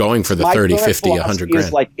going for the 30, 50, 100 grand?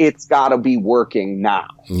 Is it's got to be working now.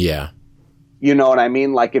 Yeah. You know what I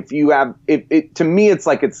mean? If you have it to me, it's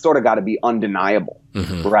it's sort of got to be undeniable,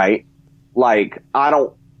 right?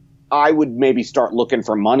 I would maybe start looking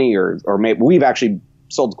for money or maybe we've actually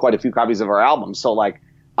sold quite a few copies of our album. So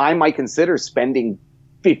I might consider spending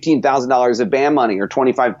 $15,000 of band money or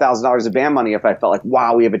 $25,000 of band money if I felt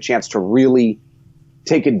wow, we have a chance to really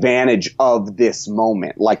take advantage of this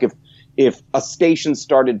moment. If a station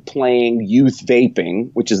started playing Youth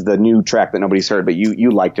Vaping, which is the new track that nobody's heard, but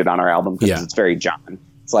you liked it on our album because it's very John.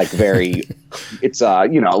 It's very, it's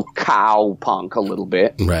cow punk a little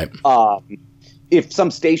bit. Right. If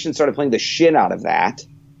some station started playing the shit out of that,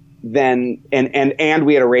 then and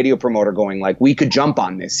we had a radio promoter going we could jump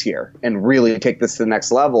on this here and really take this to the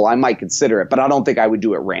next level, I might consider it, but I don't think I would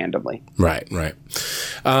do it randomly. Right.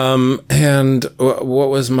 And what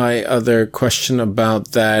was my other question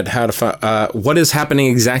about that? What is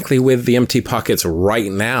happening exactly with the Empty Pockets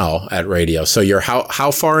right now at radio? So you're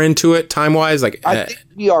how far into it time wise? I think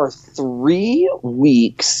we are 3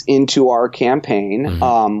 weeks into our campaign.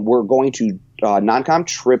 We're going to non-com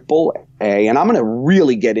triple A, and I'm going to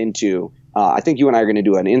really get into I think you and I are going to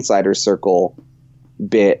do an Insider Circle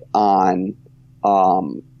bit on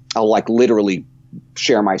I'll literally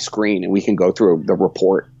share my screen and we can go through the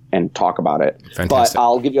report and talk about it. Fantastic. But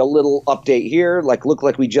I'll give you a little update here. Look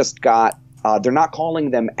like we just got they're not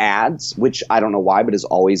calling them ads, which I don't know why, but is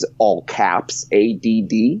always all caps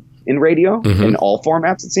ADD in radio in all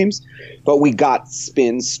formats, it seems. But we got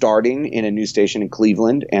spins starting in a new station in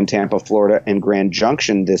Cleveland and Tampa, Florida, and Grand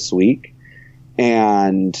Junction this week.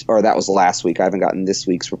 Or that was last week. I haven't gotten this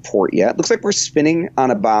week's report yet. Looks like we're spinning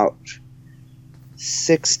on about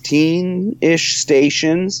 16-ish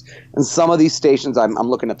stations. And some of these stations, I'm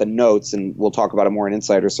looking at the notes, and we'll talk about it more in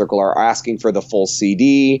Insider Circle, are asking for the full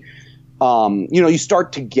CD. You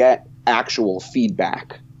start to get actual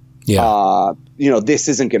feedback. Yeah. This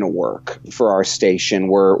isn't going to work for our station.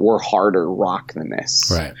 We're harder rock than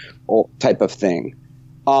this, right? Type of thing.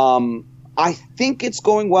 I think it's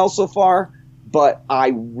going well so far, but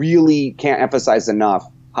I really can't emphasize enough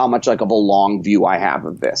how much of a long view I have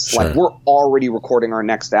of this. Sure. We're already recording our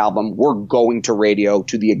next album. We're going to radio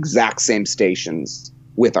to the exact same stations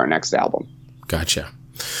with our next album. Gotcha.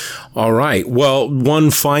 All right. Well,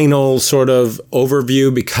 one final sort of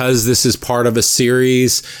overview, because this is part of a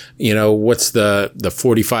series, what's the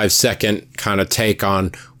 45-second kind of take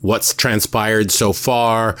on what's transpired so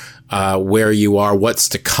far, where you are, what's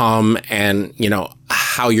to come, and,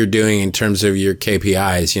 how you're doing in terms of your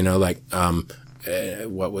KPIs,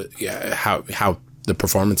 how the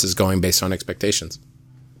performance is going based on expectations.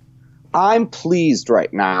 I'm pleased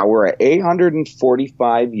right now. We're at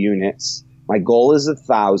 845 units. My goal is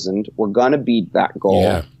 1,000. We're going to beat that goal.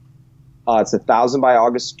 Yeah. It's 1,000 by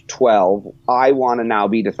August 12. I want to now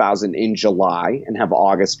beat 1,000 in July and have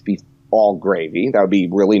August be all gravy. That would be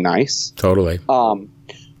really nice. Totally.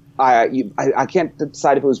 I can't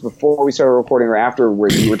decide if it was before we started recording or after,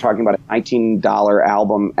 where you were talking about a $19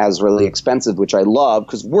 album as really expensive, which I love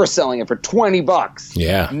because we're selling it for $20.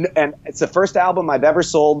 Yeah. And it's the first album I've ever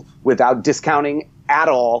sold without discounting at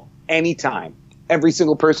all, anytime. Every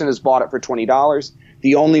single person has bought it for $20.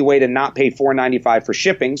 The only way to not pay $4.95 for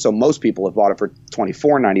shipping, so most people have bought it for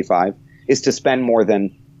 $24.95, is to spend more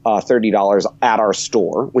than $30 at our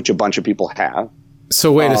store, which a bunch of people have.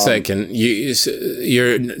 So wait a second.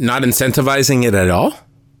 You're not incentivizing it at all?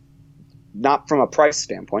 Not from a price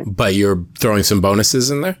standpoint. But you're throwing some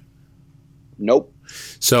bonuses in there? Nope.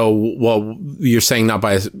 So, well, you're saying not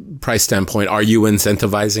by a price standpoint. Are you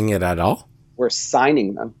incentivizing it at all? We're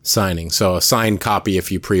signing them. Signing. So a signed copy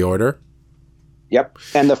if you pre-order? Yep.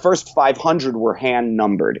 And the first 500 were hand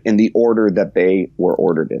numbered in the order that they were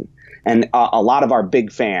ordered in. And a lot of our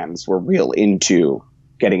big fans were real into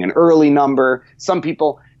getting an early number. Some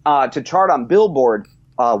people, to chart on Billboard,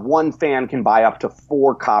 one fan can buy up to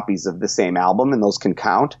 4 copies of the same album, and those can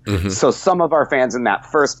count. Mm-hmm. So some of our fans in that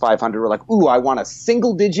first 500 were like, ooh, I want a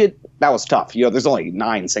single digit. That was tough. There's only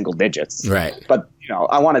 9 single digits. Right. But,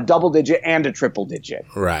 I want a double digit and a triple digit.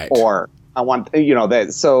 Right. Or I want,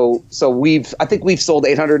 that. So I think we've sold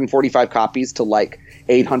 845 copies to like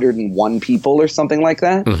 801 people or something like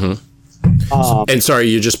that. Mm-hmm. And sorry,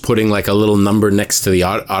 you're just putting like a little number next to the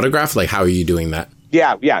autograph? Like, how are you doing that?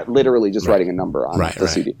 Yeah, literally just writing a number on the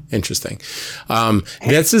CD. Interesting.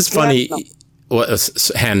 This is funny.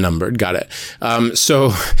 Hand numbered. Got it.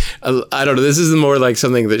 So I don't know. This is more like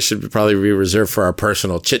something that should probably be reserved for our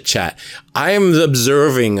personal chit chat. I am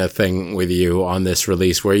observing a thing with you on this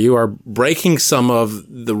release where you are breaking some of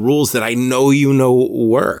the rules that I know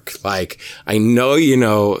work. Like I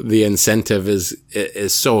know the incentive is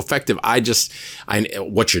so effective.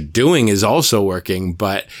 What you're doing is also working,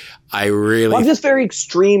 but I'm just a very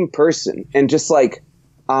extreme person, and just like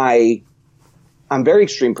I'm a very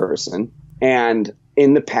extreme person. And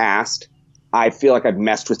in the past, I feel like I've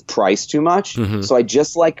messed with price too much. Mm-hmm. So I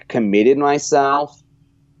just like committed myself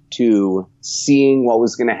to seeing what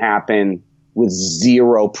was going to happen with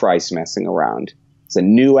zero price messing around. It's a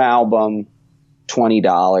new album, $20,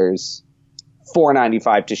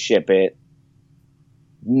 $4.95 to ship it,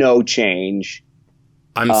 no change.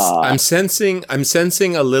 I'm sensing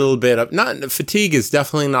a little bit of, not fatigue is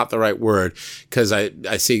definitely not the right word, because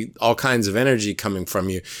I see all kinds of energy coming from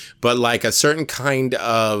you, but like a certain kind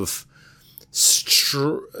of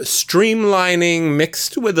streamlining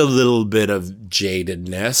mixed with a little bit of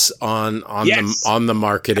jadedness on the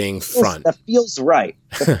marketing front. That feels right.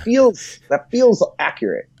 That feels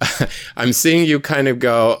accurate. I'm seeing you kind of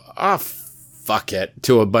go, fuck it,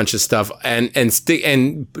 to a bunch of stuff and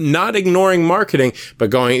not ignoring marketing,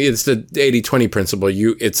 but it's the 80-20 principle.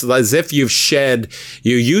 It's as if you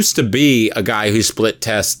used to be a guy who split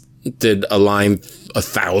tested a line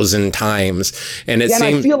 1,000 times. And and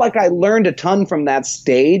I feel like I learned a ton from that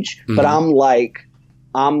stage, but mm-hmm.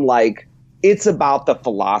 I'm like, it's about the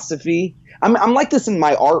philosophy. I'm like this in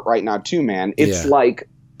my art right now too, man. It's like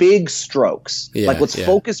big strokes. Yeah, like let's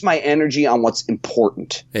focus my energy on what's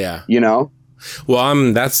important. Yeah.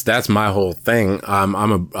 Well, that's my whole thing.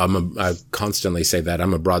 I constantly say that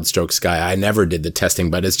I'm a broad strokes guy. I never did the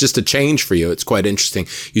testing, but it's just a change for you. It's quite interesting.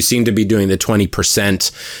 You seem to be doing the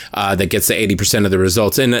 20%, that gets the 80% of the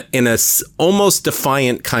results in a almost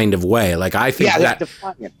defiant kind of way. Like I think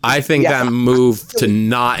that move to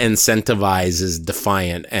not incentivize is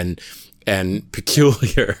defiant and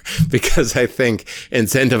peculiar, because I think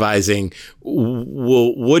incentivizing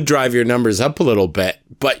would drive your numbers up a little bit,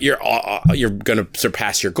 but you're going to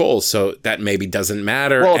surpass your goals, so that maybe doesn't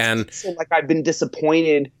matter. Well, and so like I've been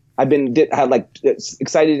disappointed. I've been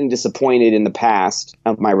excited and disappointed in the past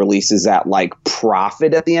of my releases at like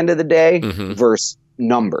profit at the end of the day mm-hmm. versus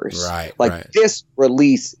numbers. Right. This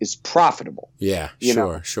release is profitable. Yeah.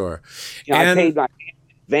 Sure. I paid my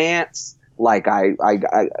advance. Like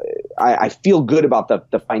I feel good about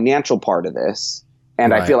the financial part of this,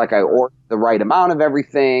 and I feel like I ordered the right amount of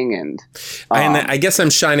everything, and I guess I'm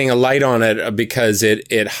shining a light on it because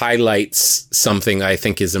it highlights something I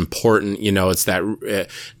think is important. It's that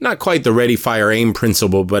not quite the ready, fire, aim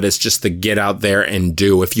principle, but it's just the get out there and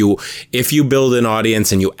do. If you build an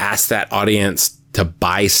audience and you ask that audience to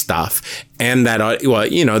buy stuff, and that,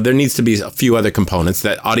 there needs to be a few other components.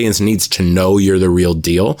 That audience needs to know you're the real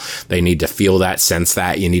deal. They need to feel that, sense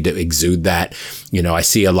that. You need to exude that. I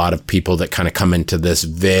see a lot of people that kind of come into this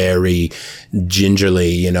very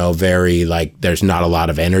gingerly, very like there's not a lot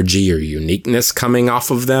of energy or uniqueness coming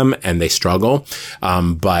off of them, and they struggle.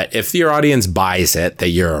 But if your audience buys it, that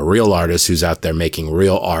you're a real artist who's out there making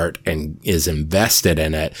real art and is invested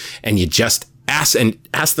in it, and you just ask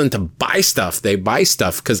them to buy stuff, they buy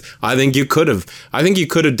stuff. Because I think you could have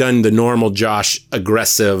done the normal Josh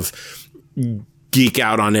aggressive geek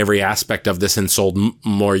out on every aspect of this and sold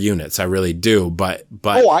more units. I really do. But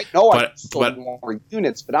I know I sold more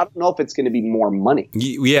units, but I don't know if it's going to be more money.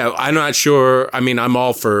 Yeah, I'm not sure. I mean, I'm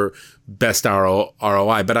all for best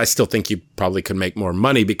ROI, but I still think you probably could make more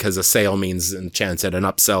money because a sale means a chance at an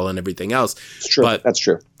upsell and everything else. It's true. That's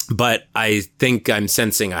true. But I think I'm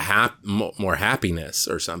sensing more happiness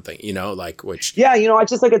or something, which. Yeah, I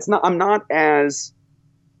just like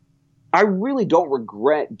I really don't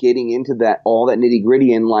regret getting into all that nitty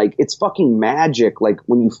gritty, and like it's fucking magic. Like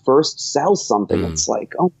when you first sell something, it's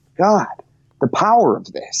like, oh my God, the power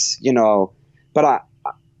of this, But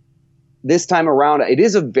this time around, it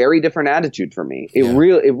is a very different attitude for me. It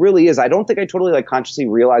really is. I don't think I totally like consciously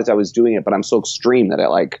realized I was doing it, but I'm so extreme that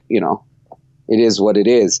it is what it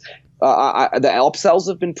is. The upsells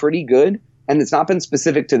have been pretty good, and it's not been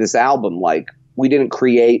specific to this album. Like, we didn't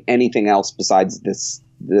create anything else besides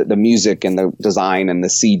the music and the design and the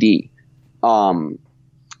CD.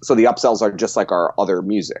 So the upsells are just like our other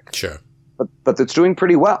music. Sure. But it's doing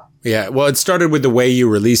pretty well. Yeah. Well, it started with the way you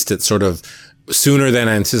released it, sort of sooner than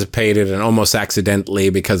anticipated and almost accidentally,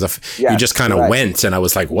 because of you just kind of went, and I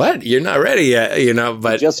was like, what? You're not ready yet,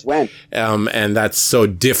 but you just went. And that's so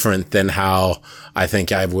different than how I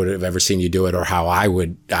think I would have ever seen you do it, or how I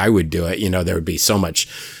would do it. There would be so much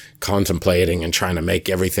contemplating and trying to make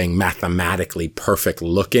everything mathematically perfect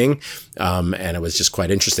looking. And it was just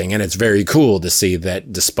quite interesting. And it's very cool to see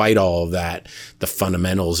that despite all of that, the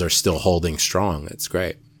fundamentals are still holding strong. It's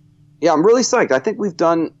great. Yeah, I'm really psyched. I think we've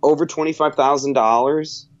done over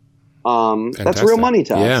 $25,000. That's real money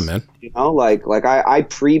to us. Yeah, man. I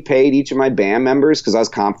prepaid each of my band members because I was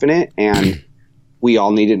confident, and we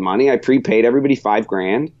all needed money. I prepaid everybody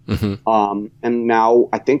 $5,000. Mm-hmm. And now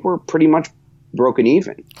I think we're pretty much broken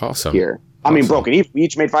even. Awesome. Here. I mean, broken even. We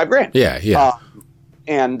each made $5,000. Yeah.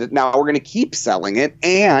 And now we're going to keep selling it,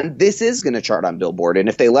 and this is going to chart on Billboard. And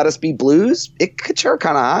if they let us be blues, it could chart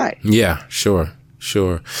kind of high. Yeah, sure.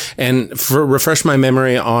 And refresh my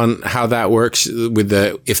memory on how that works with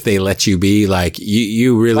if they let you be, like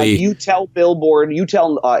you really, you tell Billboard,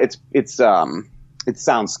 it's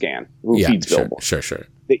SoundScan who feeds Billboard. Sure.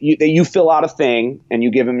 That you fill out a thing and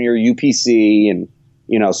you give them your UPC, and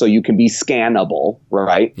so you can be scannable,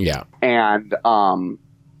 right? Yeah. And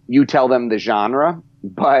you tell them the genre,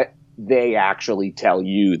 but they actually tell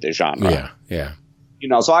you the genre. Yeah.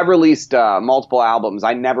 So I've released multiple albums.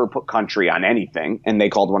 I never put country on anything, and they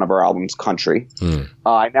called one of our albums country.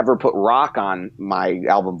 I never put rock on my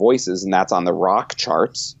album Voices, and that's on the rock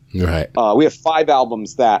charts. Right. We have 5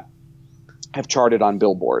 albums that have charted on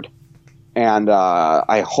Billboard, and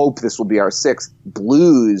I hope this will be our 6th.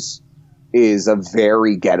 Blues is a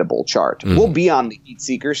very gettable chart. We'll be on the Heat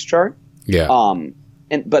Seekers chart. Yeah.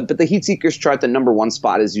 But the Heat Seekers chart, the number 1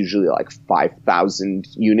 spot is usually like 5,000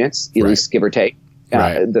 units, at least give or take.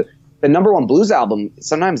 Right. The number 1 blues album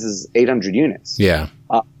sometimes is 800 units. Yeah.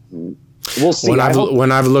 We'll see. When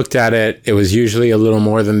I've looked at it, it was usually a little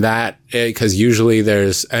more than that, because usually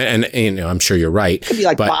there's, and I'm sure you're right. It could be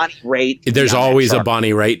like Bonnie Raitt. There's always a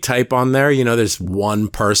Bonnie Raitt type on there. There's one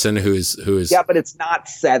person who's. Yeah, but it's not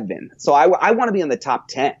 7. So I want to be in the top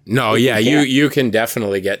 10. No, yeah, you can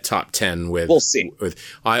definitely get top 10 with. We'll see.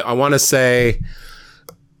 I want to say.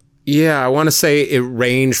 Yeah, I want to say it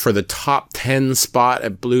ranged for the top 10 spot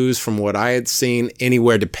at Blues, from what I had seen,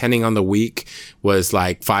 anywhere depending on the week, was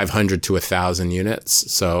like 500 to 1,000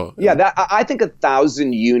 units. So yeah, I think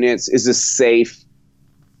 1,000 units is a safe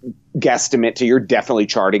guesstimate you're definitely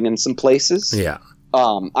charting in some places. Yeah.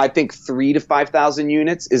 I think 3,000 to 5,000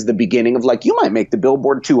 units is the beginning of you might make the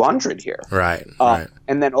Billboard 200 here. Right.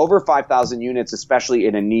 And then over 5,000 units, especially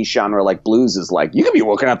in a niche genre like blues, is you could be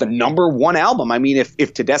working out the number 1 album. I mean, if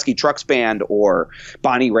Tedeschi Trucks Band or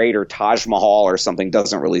Bonnie Raitt or Taj Mahal or something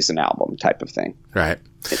doesn't release an album, type of thing. Right.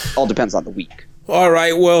 It all depends on the week. All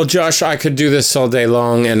right. Well, Josh, I could do this all day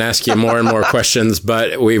long and ask you more and more questions,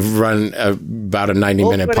 but we've run about a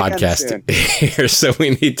 90-minute podcast here, so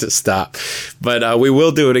we need to stop. But we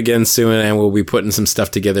will do it again soon, and we'll be putting some stuff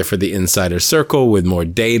together for the Insider Circle with more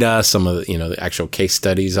data, some of the actual case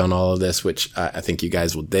studies on all of this, which I think you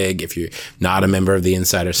guys will dig. If you're not a member of the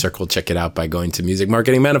Insider Circle, check it out by going to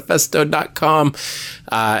musicmarketingmanifesto.com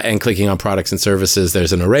and clicking on products and services.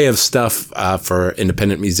 There's an array of stuff for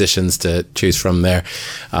independent musicians to choose from there.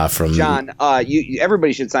 John,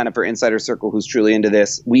 everybody should sign up for Insider Circle who's truly into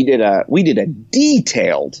this. We did a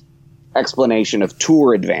detailed explanation of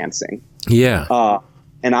tour advancing. Yeah.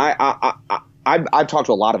 And I've talked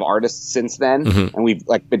to a lot of artists since then, and we've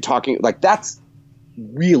been talking that's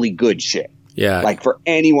really good shit. Yeah. For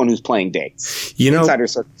anyone who's playing dates. Insider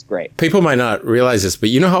Circuit's great. People might not realize this, but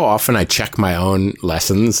you know how often I check my own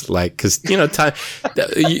lessons? Because, time.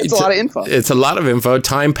 It's a lot of info. It's a lot of info.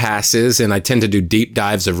 Time passes, and I tend to do deep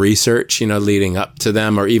dives of research, leading up to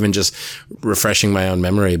them, or even just refreshing my own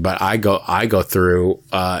memory. But I go through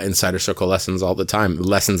Insider Circle lessons all the time,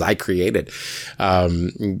 lessons I created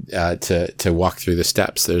to walk through the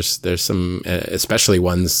steps. There's some, especially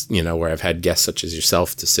ones, where I've had guests such as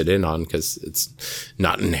yourself to sit in on, because it's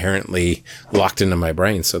not inherently locked into my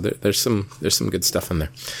brain. So there's some good stuff in there.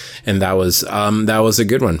 And that was a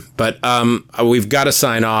good one. But we've got to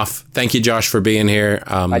sign off. Thank you, Josh, for being here.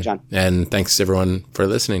 Bye, John. And thanks everyone for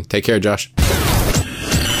listening. Take care, Josh.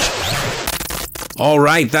 All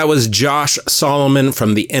right, that was Josh Solomon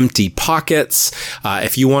from the Empty Pockets.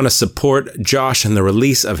 If you want to support Josh and the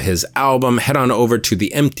release of his album, head on over to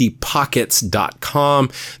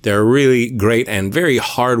theemptypockets.com. They're a really great and very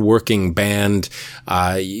hardworking band.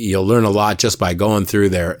 You'll learn a lot just by going through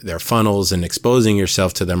their funnels and exposing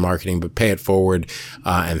yourself to their marketing, but pay it forward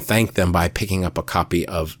and thank them by picking up a copy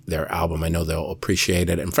of their album. I know they'll appreciate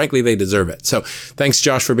it, and frankly, they deserve it. So thanks,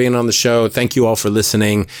 Josh, for being on the show. Thank you all for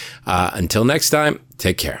listening. Until next time,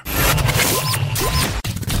 take care.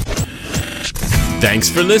 Thanks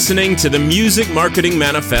for listening to the Music Marketing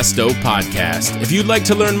Manifesto podcast. If you'd like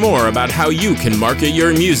to learn more about how you can market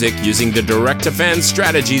your music using the direct-to-fan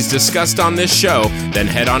strategies discussed on this show, then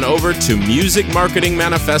head on over to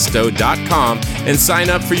musicmarketingmanifesto.com and sign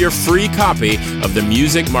up for your free copy of the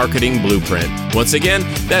Music Marketing Blueprint. Once again,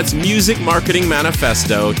 that's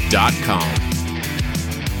musicmarketingmanifesto.com.